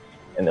athletics in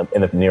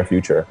the near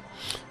future.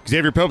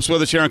 Xavier Pope's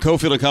with us here on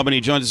Cofield & Company.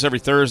 He joins us every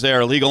Thursday,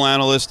 our legal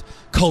analyst,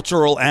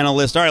 cultural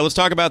analyst. All right, let's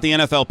talk about the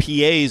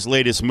NFLPA's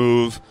latest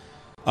move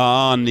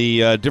on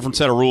the different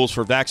set of rules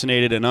for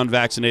vaccinated and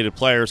unvaccinated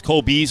players.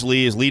 Cole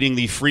Beasley is leading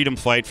the freedom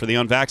fight for the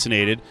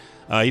unvaccinated.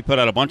 He put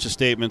out a bunch of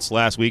statements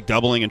last week,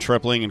 doubling and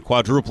tripling and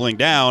quadrupling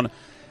down,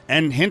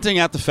 and hinting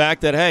at the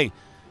fact that, hey,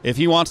 if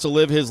he wants to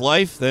live his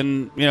life,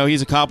 then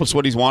he's accomplished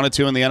what he's wanted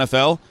to in the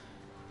NFL.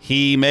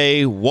 He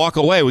may walk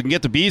away. We can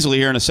get to Beasley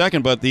here in a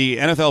second, but the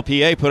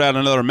NFLPA put out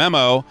another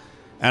memo,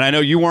 and I know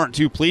you weren't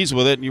too pleased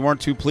with it. You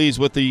weren't too pleased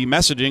with the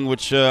messaging,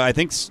 which I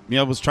think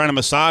was trying to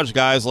massage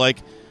guys like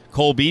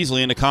Cole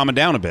Beasley into calming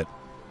down a bit.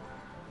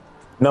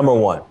 Number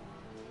one,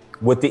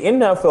 would the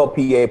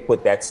NFLPA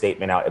put that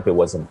statement out if it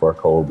wasn't for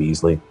Cole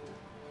Beasley?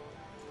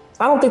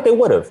 I don't think they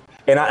would have.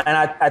 And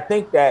I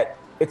think that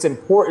it's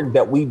important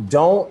that we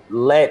don't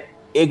let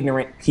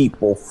ignorant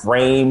people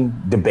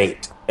frame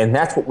debate. And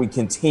that's what we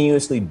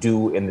continuously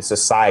do in the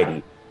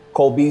society.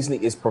 Cole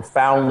Beasley is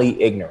profoundly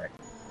ignorant.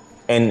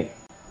 And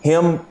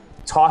him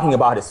talking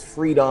about his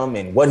freedom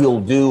and what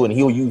he'll do, and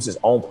he'll use his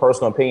own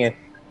personal opinion.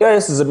 Yeah,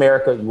 this is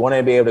America. You want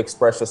to be able to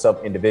express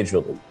yourself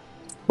individually.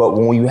 But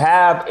when you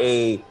have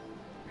a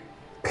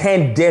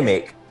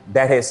pandemic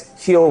that has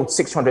killed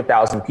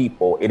 600,000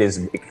 people, it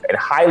is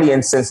highly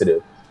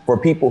insensitive for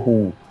people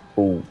who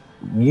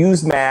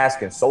use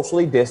masks and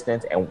socially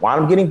distance and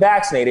wound up getting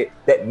vaccinated,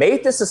 that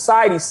made the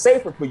society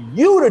safer for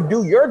you to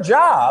do your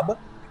job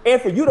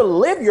and for you to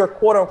live your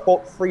quote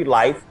unquote free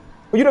life,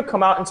 for you to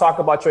come out and talk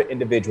about your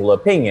individual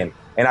opinion.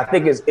 And I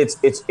think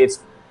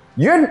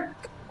you're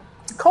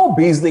Cole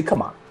Beasley,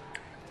 come on.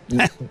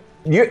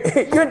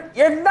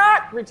 You're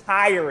not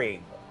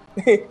retiring.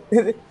 there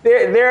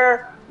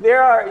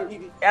are,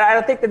 and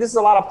I think that this is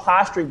a lot of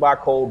posturing by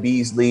Cole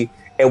Beasley,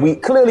 and we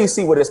clearly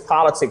see what his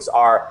politics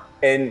are.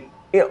 And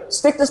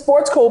stick to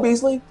sports, Cole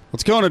Beasley.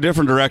 Let's go in a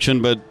different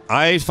direction, but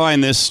I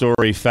find this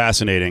story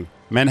fascinating.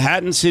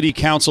 Manhattan City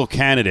Council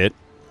candidate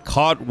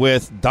caught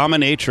with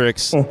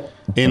dominatrix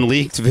in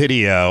leaked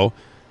video.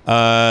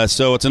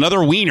 So it's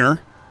another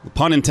wiener,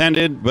 pun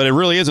intended, but it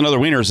really is another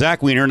wiener.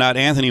 Zach Wiener, not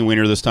Anthony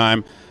Wiener this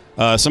time.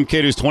 Some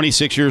kid who's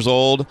 26 years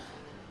old,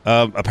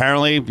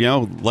 apparently,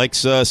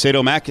 likes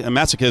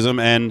sadomasochism,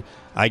 and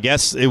I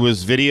guess it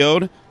was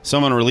videoed.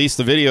 Someone released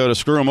the video to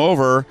screw him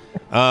over.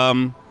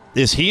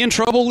 Is he in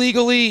trouble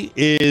legally?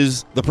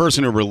 Is the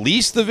person who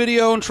released the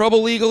video in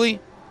trouble legally?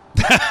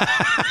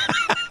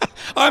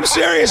 I'm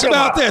serious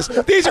about this.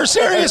 These are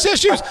serious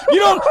issues. You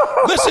don't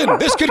listen.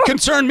 This could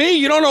concern me.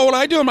 You don't know what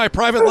I do in my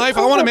private life.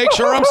 I want to make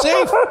sure I'm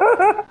safe.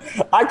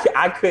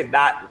 I could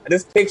not.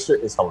 This picture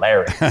is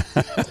hilarious.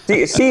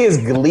 She is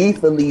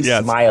gleefully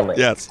smiling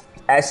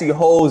as she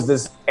holds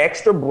this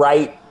extra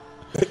bright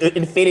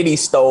Infinity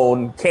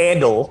Stone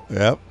candle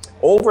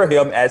over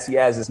him as he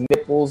has his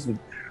nipples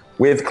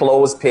with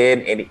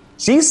clothespin, and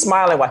she's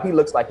smiling while he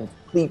looks like in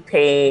complete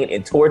pain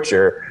and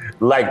torture,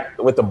 like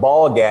with the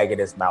ball gag in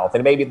his mouth,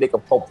 and it made me think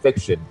of Pulp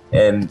Fiction.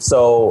 And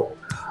so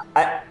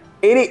I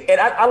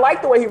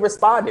like the way he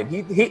responded.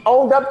 He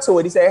owned up to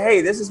it. He said,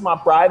 hey, this is my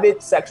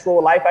private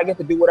sexual life. I get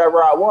to do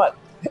whatever I want.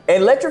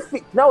 And I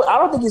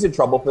don't think he's in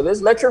trouble for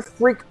this. Let your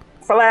freak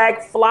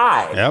flag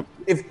fly. Yep.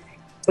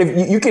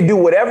 If you can do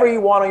whatever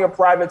you want on your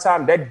private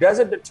time, that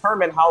doesn't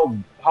determine how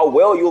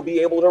well you'll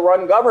be able to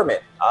run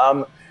government.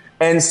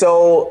 And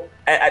so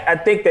I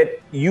think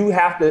that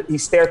he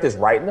stared this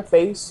right in the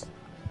face.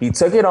 He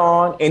took it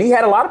on, and he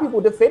had a lot of people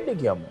defending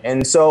him.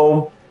 And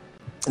so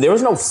there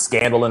was no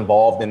scandal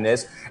involved in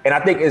this. And I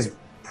think it's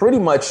pretty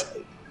much,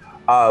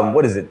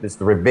 it's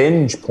the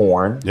revenge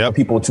porn. Yep.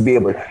 People to be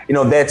able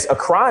to, that's a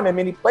crime in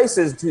many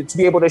places to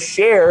be able to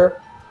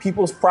share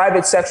people's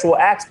private sexual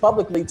acts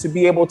publicly, to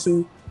be able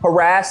to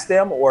harass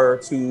them or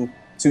to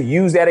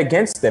use that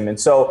against them. And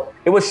so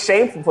it was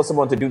shameful for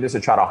someone to do this to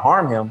try to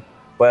harm him.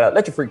 But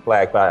let your freak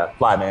flag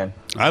fly, man.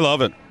 I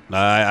love it.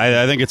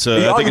 I think it's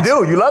a. Oh, you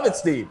do? You love it,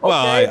 Steve?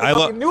 Okay.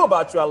 Well, I knew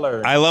about you. I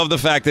learned. I love the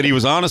fact that he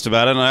was honest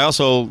about it, and I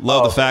also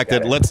love the fact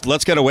that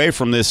let's get away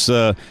from this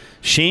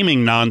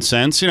shaming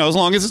nonsense. As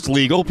long as it's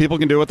legal, people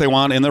can do what they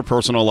want in their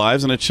personal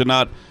lives, and it should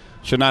not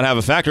have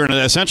a factor. And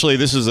essentially,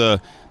 this is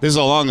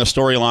along the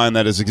storyline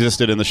that has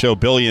existed in the show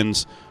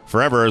Billions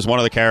forever. As one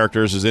of the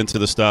characters is into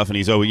the stuff, and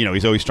he's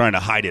always trying to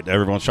hide it.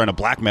 Everyone's trying to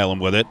blackmail him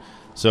with it.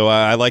 So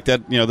I like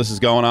that. This is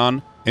going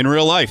on in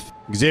real life.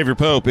 Xavier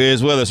Pope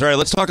is with us. All right,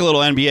 let's talk a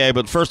little NBA,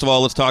 but first of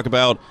all, let's talk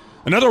about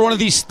another one of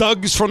these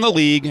thugs from the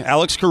league,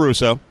 Alex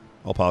Caruso.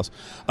 I'll pause.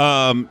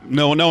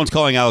 No one's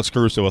calling Alex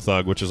Caruso a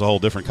thug, which is a whole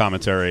different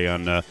commentary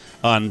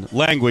on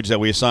language that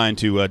we assign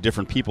to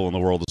different people in the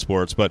world of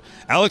sports. But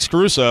Alex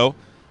Caruso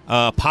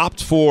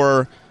popped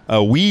for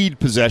weed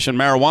possession,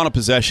 marijuana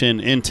possession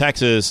in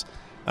Texas.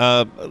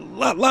 A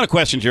lot of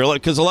questions here,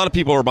 because a lot of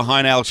people are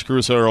behind Alex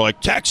Caruso are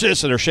like,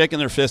 Texas, and they're shaking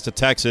their fist at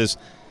Texas.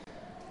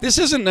 This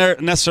isn't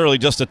necessarily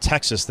just a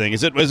Texas thing.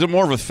 Is it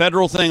more of a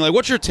federal thing? Like,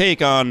 what's your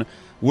take on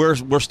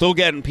we're still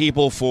getting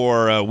people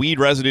for weed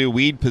residue,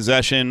 weed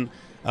possession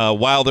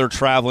while they're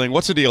traveling?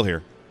 What's the deal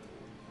here?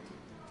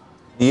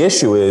 The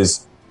issue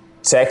is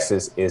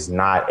Texas is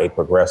not a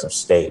progressive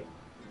state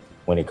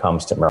when it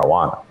comes to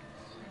marijuana.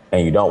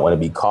 And you don't want to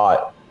be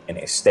caught in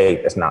a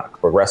state that's not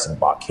progressive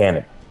about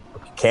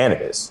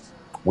cannabis,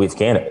 with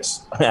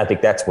cannabis. I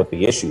think that's what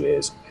the issue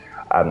is.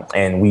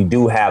 And we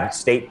do have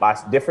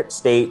different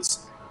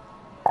states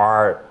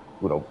are,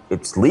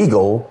 it's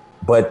legal,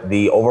 but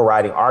the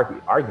overriding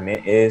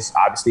argument is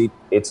obviously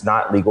it's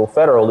not legal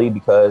federally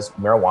because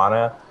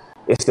marijuana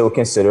is still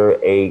considered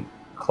a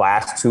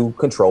class 2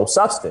 controlled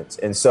substance.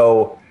 And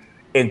so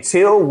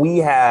until we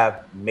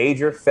have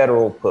major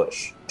federal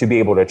push to be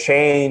able to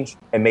change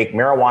and make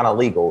marijuana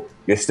legal,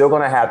 you're still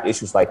going to have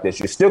issues like this.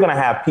 You're still going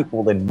to have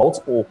people in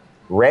multiple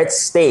red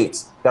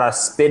states that are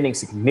spending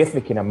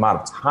significant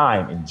amount of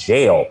time in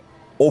jail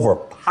over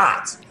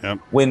pot,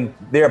 when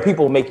there are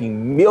people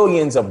making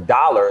millions of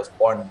dollars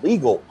on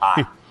legal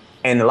pot.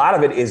 And a lot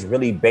of it is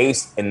really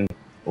based in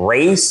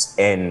race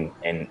and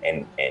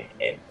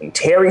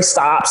Terry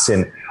stops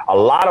and a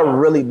lot of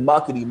really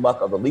muckety muck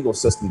of the legal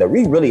system that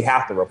we really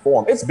have to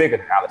reform. It's bigger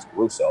than Alex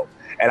Caruso.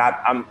 And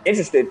I'm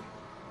interested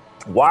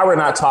why we're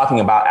not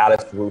talking about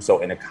Alex Caruso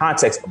in the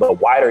context of the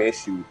wider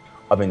issue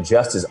of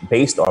injustice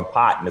based on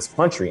pot in this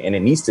country, and it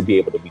needs to be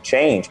able to be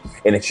changed,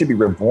 and it should be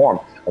reformed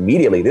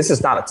immediately. This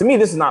is not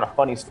a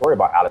funny story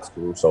about Alex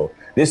Caruso.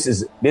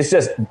 This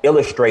just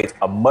illustrates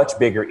a much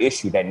bigger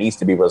issue that needs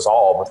to be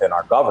resolved within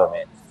our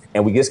government,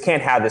 and we just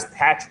can't have this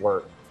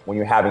patchwork when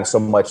you're having so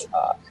much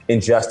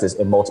injustice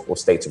in multiple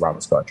states around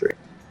this country.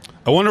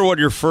 I wonder what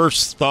your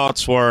first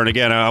thoughts were, and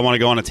again, I want to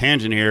go on a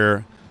tangent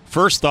here.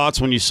 First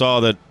thoughts when you saw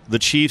that the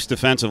Chiefs'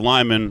 defensive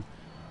lineman,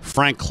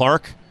 Frank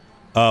Clark,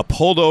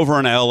 pulled over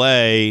in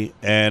L.A.,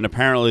 and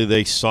apparently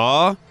they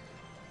saw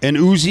an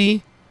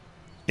Uzi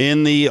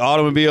in the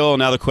automobile.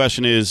 Now the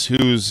question is,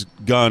 whose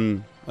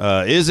gun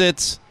is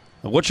it?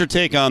 What's your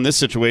take on this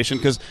situation?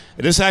 Because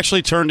this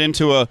actually turned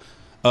into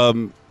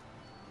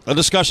a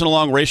discussion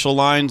along racial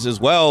lines as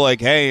well. Like,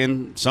 hey,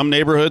 in some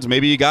neighborhoods,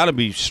 maybe you got to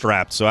be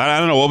strapped. So I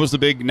don't know. What was the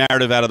big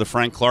narrative out of the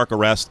Frank Clark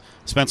arrest?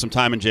 Spent some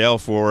time in jail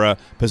for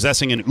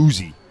possessing an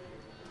Uzi.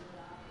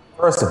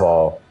 First of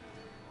all,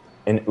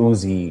 an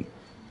Uzi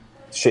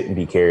shouldn't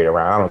be carried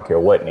around. I don't care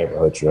what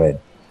neighborhood you're in.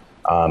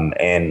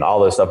 And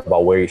all this stuff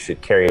about where you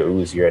should carry a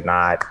Uzi or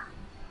not.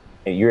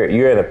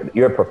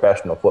 You're a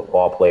professional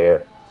football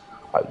player.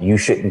 You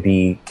shouldn't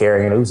be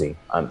carrying an Uzi.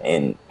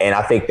 And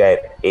I think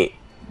that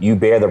you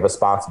bear the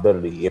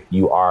responsibility, if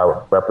you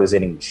are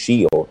representing the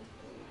Shield,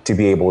 to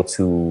be able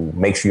to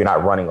make sure you're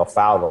not running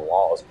afoul of the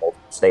laws in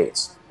multiple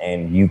states.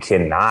 And you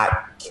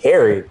cannot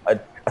carry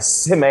a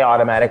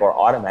semi-automatic or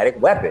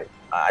automatic weapon.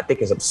 I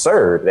think it's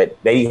absurd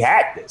that they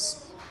had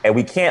this. And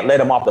we can't let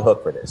them off the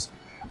hook for this.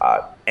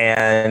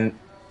 And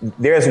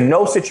there's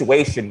no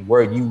situation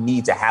where you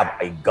need to have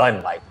a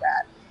gun like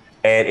that.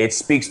 And it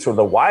speaks to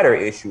the wider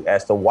issue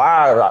as to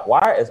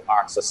why is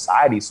our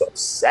society so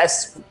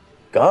obsessed with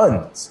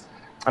guns?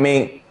 I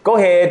mean, go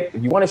ahead.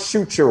 If you want to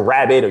shoot your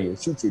rabbit or you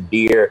shoot your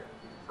deer,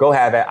 go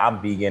have it.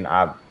 I'm vegan.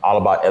 I'm all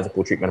about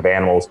ethical treatment of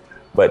animals.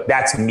 But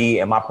that's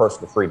me and my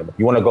personal freedom. If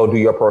you want to go do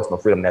your personal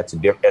freedom, that's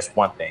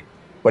one thing.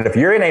 But if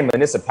you're in a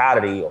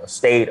municipality or a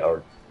state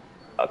or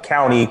a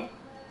county,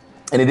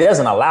 and it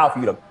doesn't allow for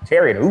you to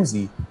carry an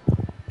Uzi,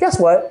 guess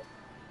what?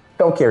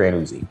 Don't carry an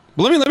Uzi.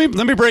 Well,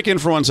 let me break in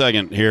for 1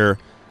 second here.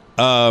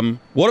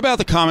 What about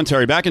the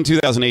commentary? Back in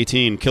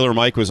 2018, Killer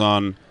Mike was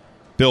on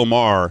Bill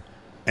Maher,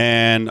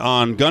 and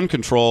on gun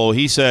control,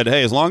 he said,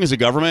 hey, as long as the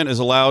government is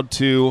allowed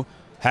to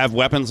have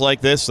weapons like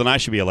this, then I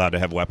should be allowed to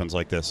have weapons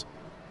like this.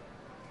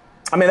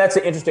 I mean, that's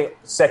an interesting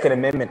Second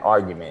Amendment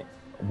argument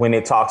when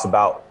it talks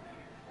about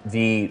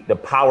the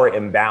power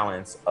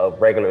imbalance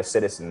of regular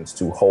citizens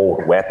to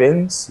hold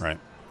weapons. Right.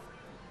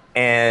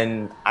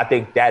 And I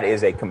think that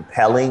is a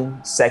compelling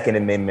Second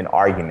Amendment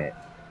argument.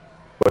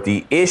 But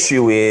the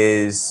issue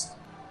is,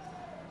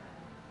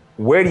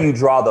 where do you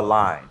draw the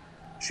line?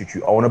 Should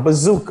you own a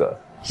bazooka?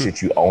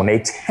 Should you own a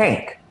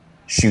tank?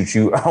 Should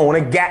you own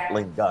a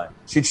Gatling gun?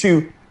 Should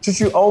you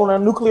own a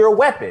nuclear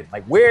weapon?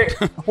 Like where,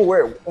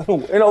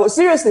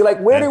 seriously, like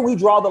where do we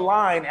draw the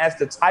line as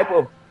the type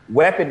of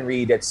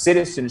weaponry that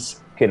citizens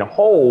can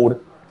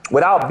hold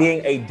without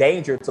being a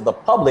danger to the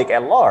public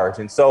at large?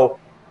 And so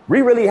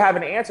we really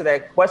haven't answered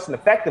that question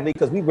effectively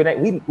because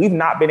we've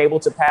not been able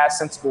to pass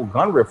sensible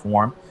gun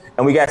reform.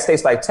 And we got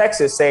states like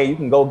Texas saying you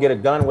can go get a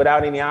gun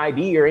without any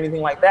ID or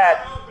anything like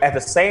that. At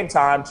the same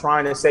time,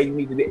 trying to say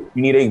you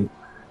need a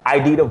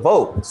ID to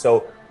vote.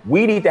 So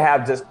we need to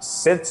have just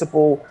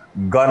sensible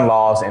gun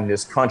laws in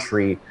this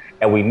country,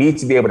 and we need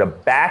to be able to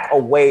back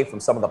away from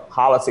some of the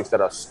politics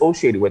that are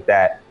associated with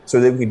that so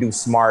that we can do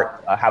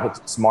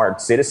have smart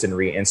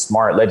citizenry and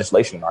smart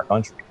legislation in our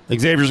country.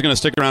 Xavier's going to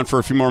stick around for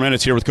a few more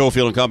minutes here with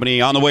Cofield and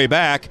Company. On the way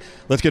back,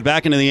 let's get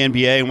back into the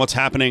NBA and what's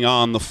happening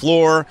on the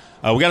floor.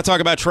 We got to talk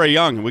about Trae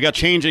Young. We got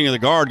changing of the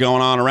guard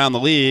going on around the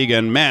league,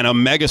 and man, a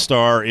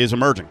megastar is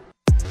emerging.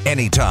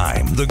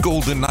 Anytime the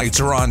Golden Knights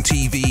are on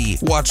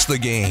TV, watch the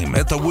game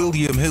at the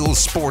William Hill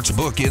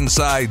Sportsbook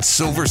inside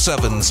Silver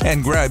Sevens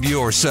and grab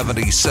your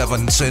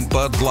 77-cent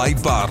Bud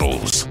Light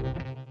bottles.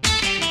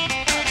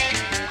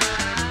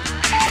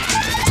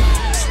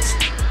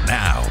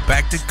 Now,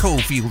 back to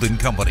Cofield and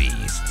Company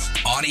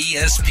on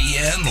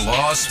ESPN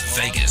Las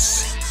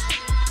Vegas.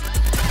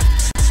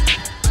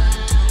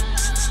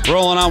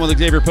 Rolling on with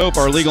Xavier Pope,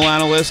 our legal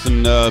analyst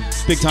and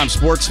big-time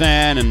sports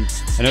fan, and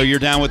I know you're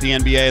down with the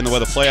NBA and the way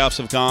the playoffs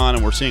have gone,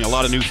 and we're seeing a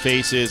lot of new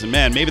faces. And,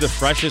 man, maybe the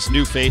freshest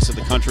new face that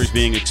the country's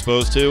being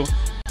exposed to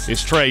is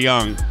Trae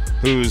Young,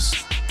 who's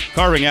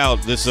carving out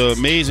this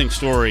amazing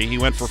story. He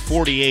went for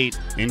 48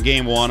 in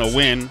Game 1, a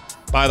win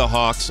by the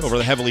Hawks over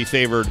the heavily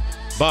favored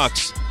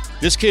Bucks.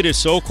 This kid is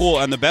so cool,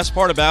 and the best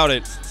part about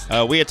it,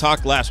 we had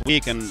talked last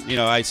week, and,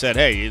 I said,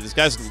 hey, this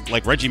guy's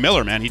like Reggie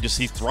Miller, man. He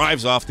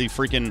thrives off the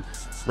freaking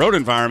road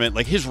environment.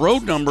 Like, his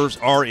road numbers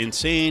are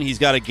insane. He's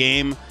got a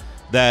game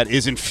that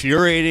is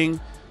infuriating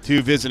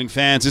to visiting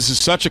fans. This is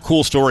such a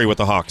cool story with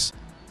the Hawks.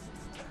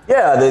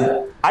 Yeah,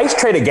 the ice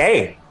trade a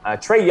game.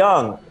 Trae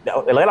Young, the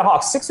Atlanta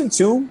Hawks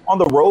 6-2 on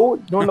the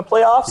road during the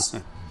playoffs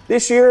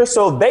this year.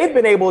 So they've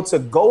been able to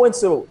go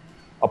into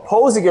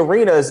opposing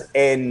arenas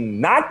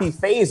and not be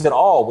phased at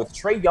all, with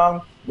Trae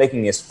Young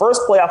making his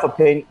first playoff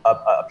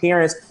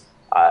appearance.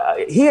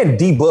 He and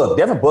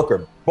Devin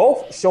Booker,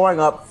 both showing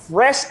up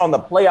fresh on the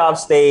playoff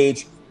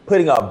stage,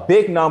 putting up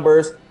big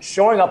numbers,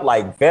 showing up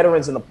like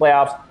veterans in the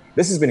playoffs.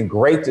 This has been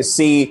great to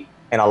see.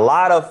 And a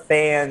lot of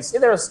fans,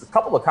 there's a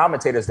couple of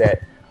commentators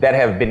that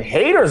have been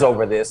haters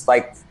over this.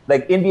 Like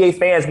NBA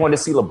fans wanted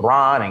to see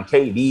LeBron and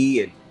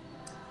KD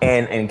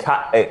and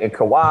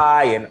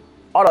Kawhi and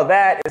all of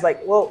that. It's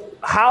like, well,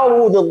 how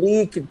will the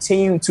league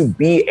continue to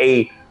be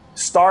a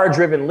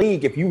star-driven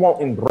league if you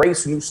won't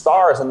embrace new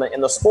stars in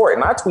the sport?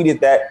 And I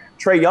tweeted that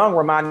Trae Young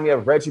reminded me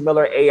of Reggie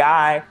Miller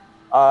AI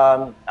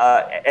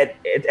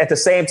at the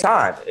same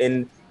time.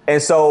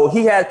 And so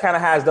he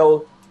has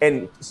those,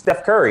 and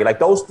Steph Curry, like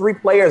those three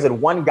players, and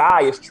one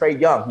guy is Trae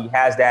Young. He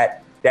has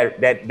that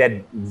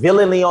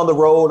villainy on the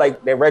road,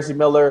 like that Reggie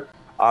Miller,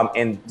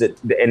 and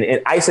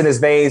ice in his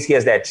veins. He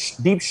has that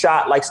deep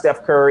shot like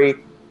Steph Curry.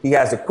 He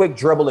has a quick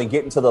dribble and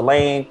get into the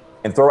lane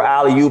and throw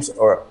alley-oops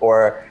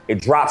or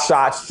drop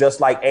shots just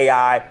like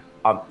AI.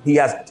 He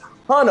has a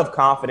ton of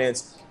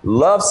confidence.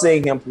 Love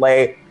seeing him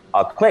play.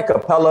 Clint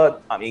Capella,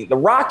 the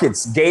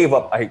Rockets gave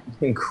up an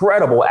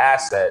incredible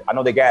asset. I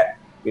know they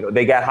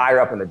got higher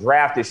up in the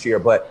draft this year,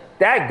 but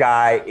that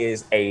guy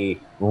is a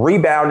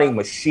rebounding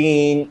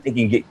machine. He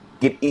can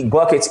get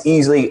buckets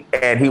easily,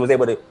 and he was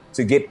able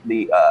to get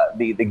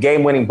the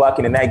game-winning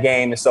bucket in that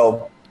game. And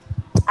so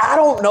I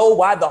don't know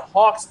why the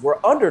Hawks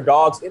were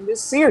underdogs in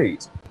this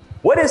series.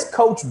 What has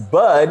Coach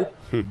Bud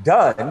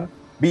done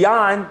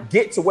beyond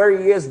get to where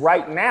he is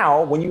right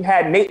now when you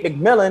had Nate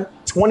McMillan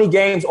 20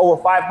 games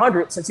over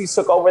 500 since he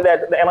took over the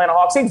Atlanta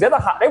Hawks team? They're the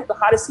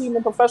hottest team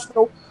in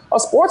professional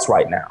sports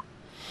right now.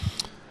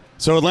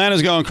 So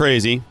Atlanta's going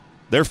crazy.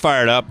 They're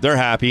fired up. They're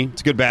happy.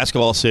 It's a good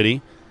basketball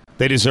city.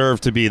 They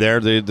deserve to be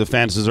there. The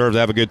fans deserve to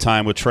have a good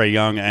time with Trae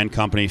Young and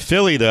company.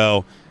 Philly,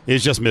 though,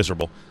 is just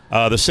miserable.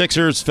 The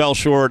Sixers fell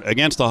short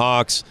against the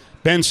Hawks.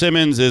 Ben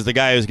Simmons is the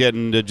guy who's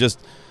getting to just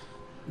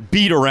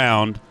beat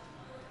around.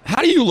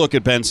 How do you look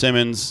at Ben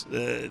Simmons?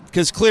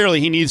 Because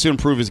clearly he needs to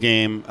improve his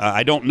game.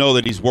 I don't know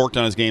that he's worked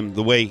on his game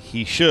the way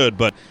he should,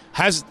 but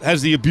has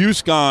the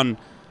abuse gone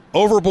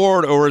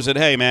overboard, or is it,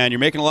 hey, man, you're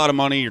making a lot of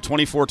money, you're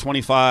 24,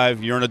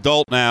 25, you're an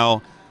adult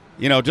now,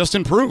 just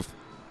improve?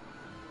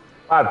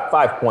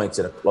 5 points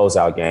in a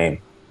closeout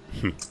game.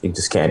 You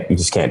just can't do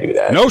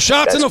that. No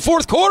shots in the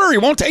fourth quarter. He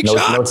won't take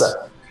shots.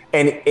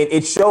 And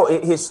it showed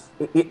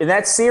in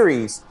that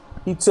series,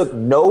 he took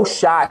no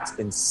shots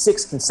in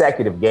 6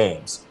 consecutive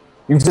games.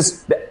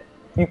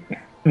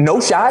 No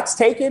shots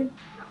taken.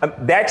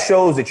 That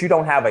shows that you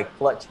don't have a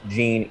clutch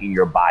gene in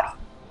your body.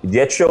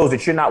 That shows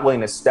that you're not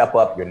willing to step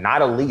up. You're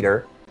not a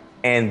leader,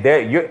 and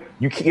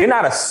you're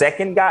not a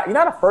second guy. You're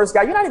not a first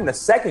guy. You're not even a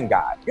second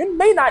guy.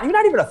 You're not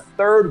even a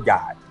third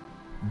guy.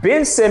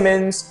 Ben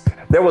Simmons.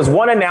 There was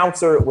one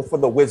announcer for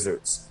the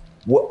Wizards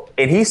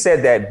And he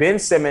said that Ben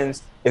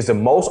Simmons is the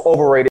most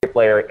overrated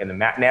player in the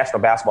National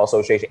Basketball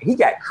Association. He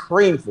got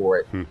creamed for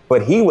it,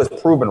 but he was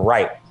proven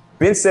right.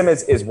 Ben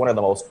Simmons is one of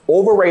the most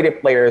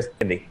overrated players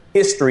in the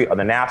history of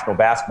the National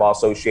Basketball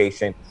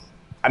Association.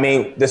 I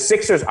mean, the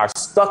Sixers are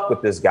stuck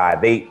with this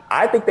guy.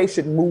 I think they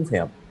should move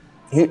him.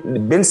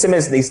 Ben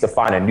Simmons needs to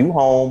find a new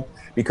home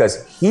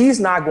because he's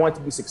not going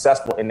to be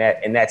successful in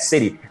that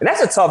city. And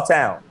that's a tough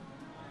town.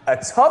 A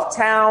tough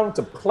town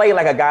to play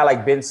like a guy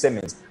like Ben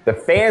Simmons. The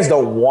fans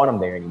don't want him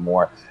there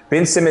anymore.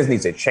 Ben Simmons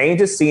needs to change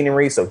his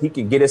scenery so he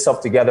can get himself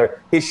together.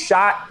 His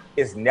shot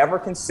is never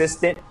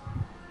consistent.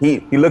 He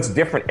looks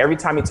different every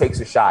time he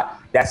takes a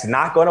shot. That's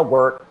not going to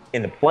work.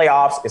 In the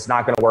playoffs, it's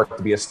not going to work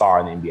to be a star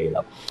in the NBA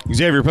level.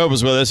 Xavier Pope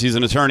is with us. He's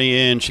an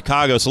attorney in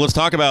Chicago. So let's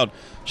talk about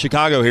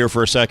Chicago here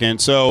for a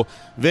second. So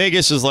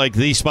Vegas is like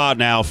the spot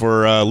now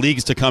for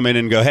leagues to come in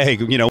and go, hey,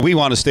 we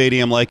want a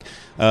stadium like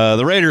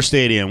the Raiders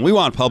Stadium. We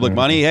want public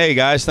money. Hey,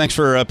 guys, thanks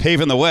for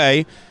paving the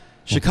way.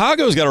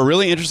 Chicago's got a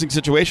really interesting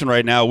situation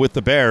right now with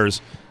the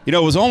Bears. It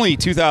was only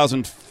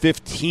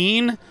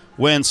 2015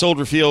 when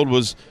Soldier Field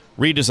was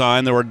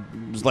redesigned. There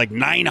was like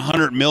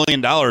 $900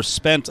 million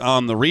spent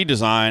on the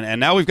redesign, and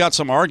now we've got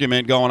some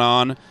argument going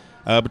on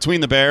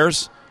between the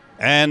Bears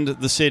and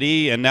the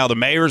city, and now the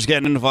mayor's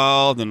getting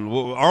involved, and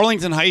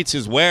Arlington Heights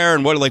is where,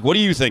 and what do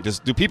you think?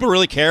 Do people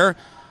really care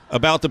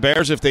about the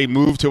Bears if they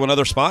move to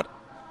another spot?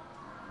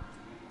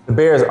 The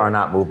Bears are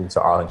not moving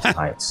to Arlington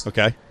Heights.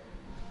 Okay.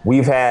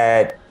 We've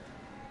had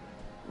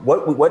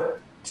what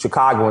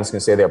Chicagoans can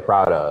say they're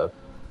proud of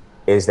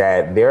is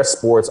that their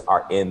sports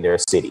are in their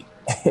city.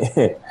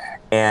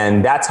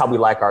 And that's how we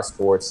like our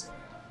sports,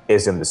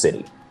 is in the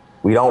city.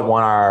 We don't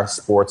want our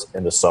sports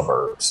in the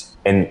suburbs.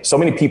 And so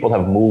many people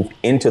have moved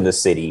into the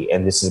city,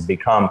 and this has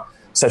become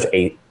such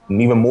an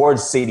even more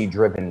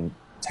city-driven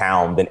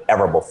town than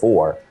ever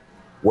before.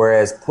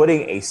 Whereas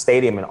putting a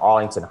stadium in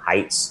Arlington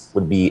Heights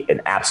would be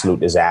an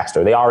absolute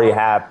disaster. They already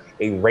have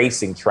a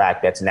racing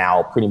track that's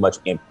now pretty much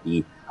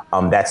empty,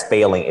 that's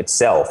failing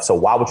itself. So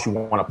why would you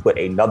want to put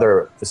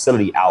another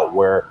facility out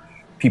where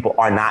people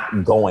are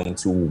not going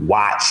to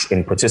watch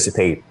and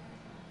participate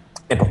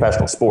in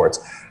professional sports?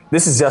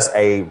 This is just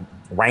a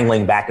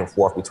wrangling back and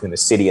forth between the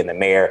city and the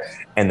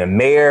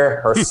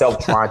mayor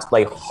herself trying to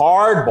play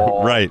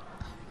hardball. Right.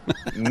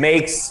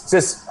 Makes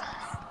just,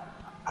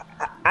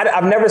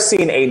 I've never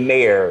seen a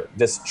mayor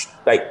just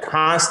like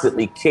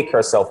constantly kick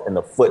herself in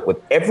the foot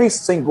with every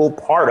single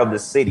part of the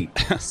city,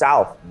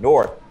 South,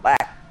 North,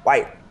 Black,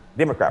 White,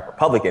 Democrat,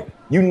 Republican,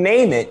 you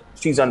name it,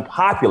 she's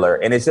unpopular.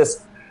 And it's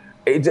just,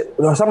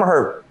 some of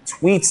her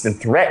tweets and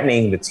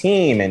threatening the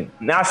team, and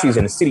now she's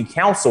in the city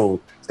council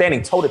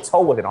standing toe to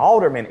toe with an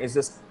alderman. It's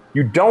just,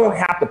 you don't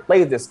have to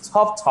play this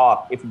tough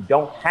talk if you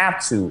don't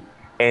have to.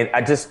 And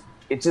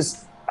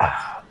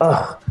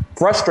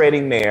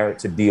frustrating mayor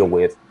to deal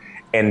with.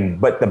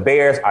 But the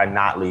Bears are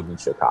not leaving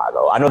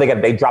Chicago. I know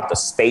they dropped a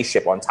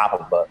spaceship on top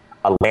of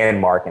a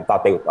landmark and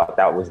thought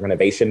that was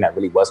renovation. That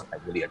really wasn't a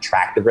really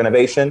attractive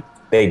renovation.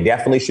 They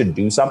definitely should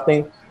do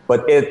something.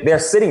 But they're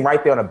sitting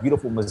right there on a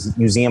beautiful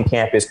museum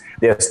campus.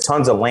 There's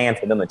tons of land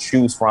for them to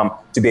choose from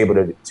to be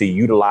able to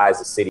utilize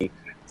the city.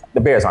 The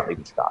Bears aren't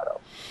leaving Chicago.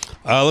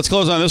 Let's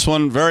close on this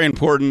one. Very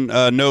important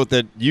note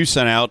that you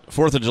sent out.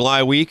 4th of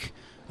July week,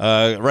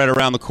 right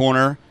around the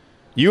corner.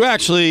 You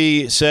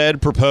actually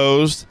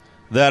proposed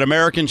that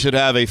Americans should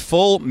have a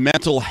full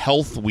mental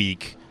health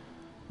week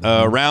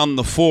around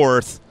the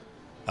 4th.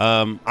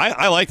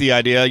 I like the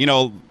idea.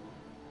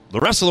 The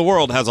rest of the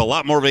world has a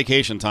lot more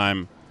vacation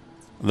time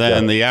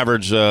than the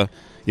average,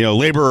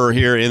 laborer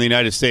here in the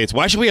United States.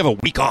 Why should we have a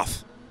week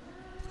off?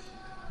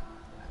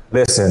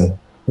 Listen,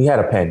 we had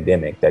a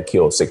pandemic that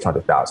killed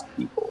 600,000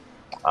 people.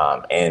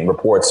 And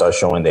reports are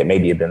showing that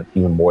maybe it been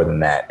even more than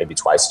that, maybe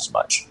twice as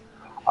much.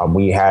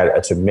 We had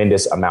a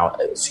tremendous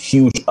amount, a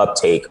huge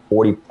uptake,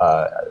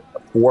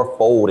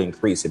 fourfold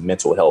increase in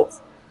mental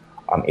health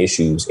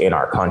issues in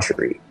our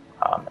country.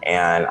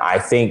 And I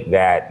think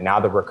that now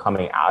that we're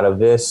coming out of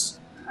this,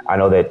 I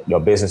know that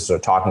businesses are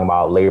talking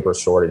about labor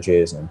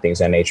shortages and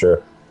things of that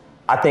nature.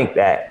 I think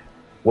that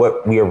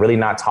what we are really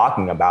not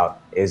talking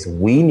about is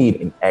we need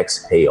an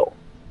exhale.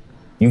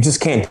 You just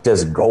can't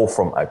just go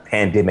from a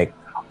pandemic,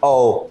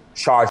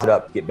 charge it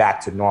up, get back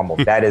to normal.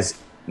 That is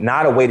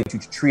not a way to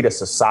treat a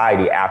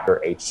society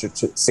after a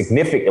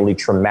significantly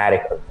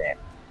traumatic event.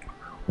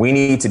 We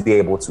need to be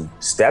able to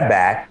step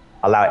back,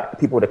 allow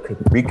people to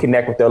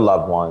reconnect with their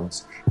loved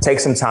ones, take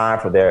some time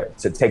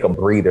to take a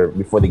breather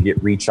before they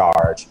get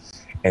recharged,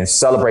 and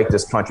celebrate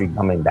this country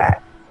coming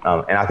back.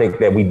 And I think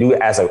that we do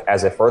as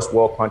a first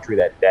world country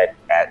that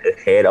at the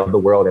head of the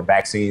world in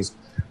vaccines,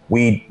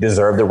 we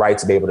deserve the right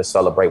to be able to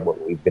celebrate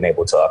what we've been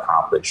able to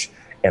accomplish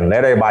and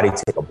let everybody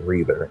take a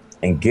breather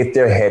and get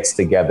their heads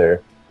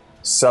together,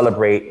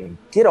 celebrate and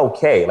get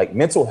okay. Like,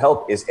 mental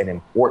health is an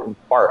important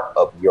part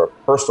of your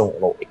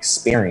personal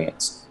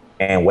experience.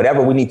 And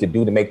whatever we need to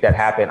do to make that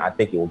happen, I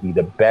think it will be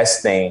the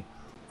best thing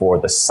for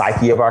the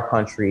psyche of our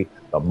country,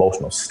 the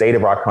emotional state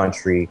of our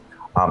country,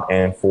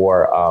 and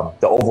for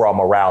the overall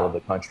morale of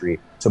the country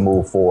to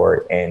move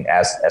forward and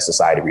as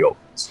society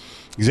reopens.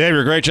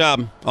 Xavier, great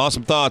job.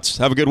 Awesome thoughts.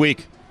 Have a good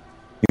week.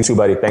 You too,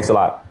 buddy. Thanks a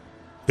lot.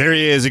 There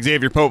he is,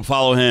 Xavier Pope.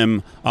 Follow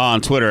him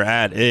on Twitter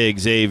at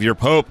Xavier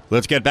Pope.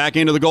 Let's get back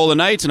into the Golden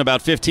Knights in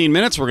about 15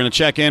 minutes. We're going to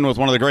check in with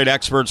one of the great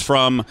experts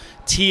from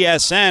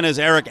TSN as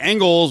Eric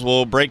Engels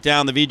will break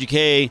down the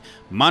VGK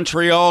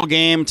Montreal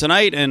game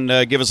tonight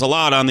and give us a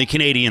lot on the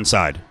Canadian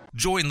side.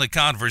 Join the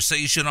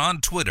conversation on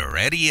Twitter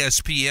at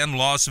ESPN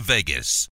Las Vegas.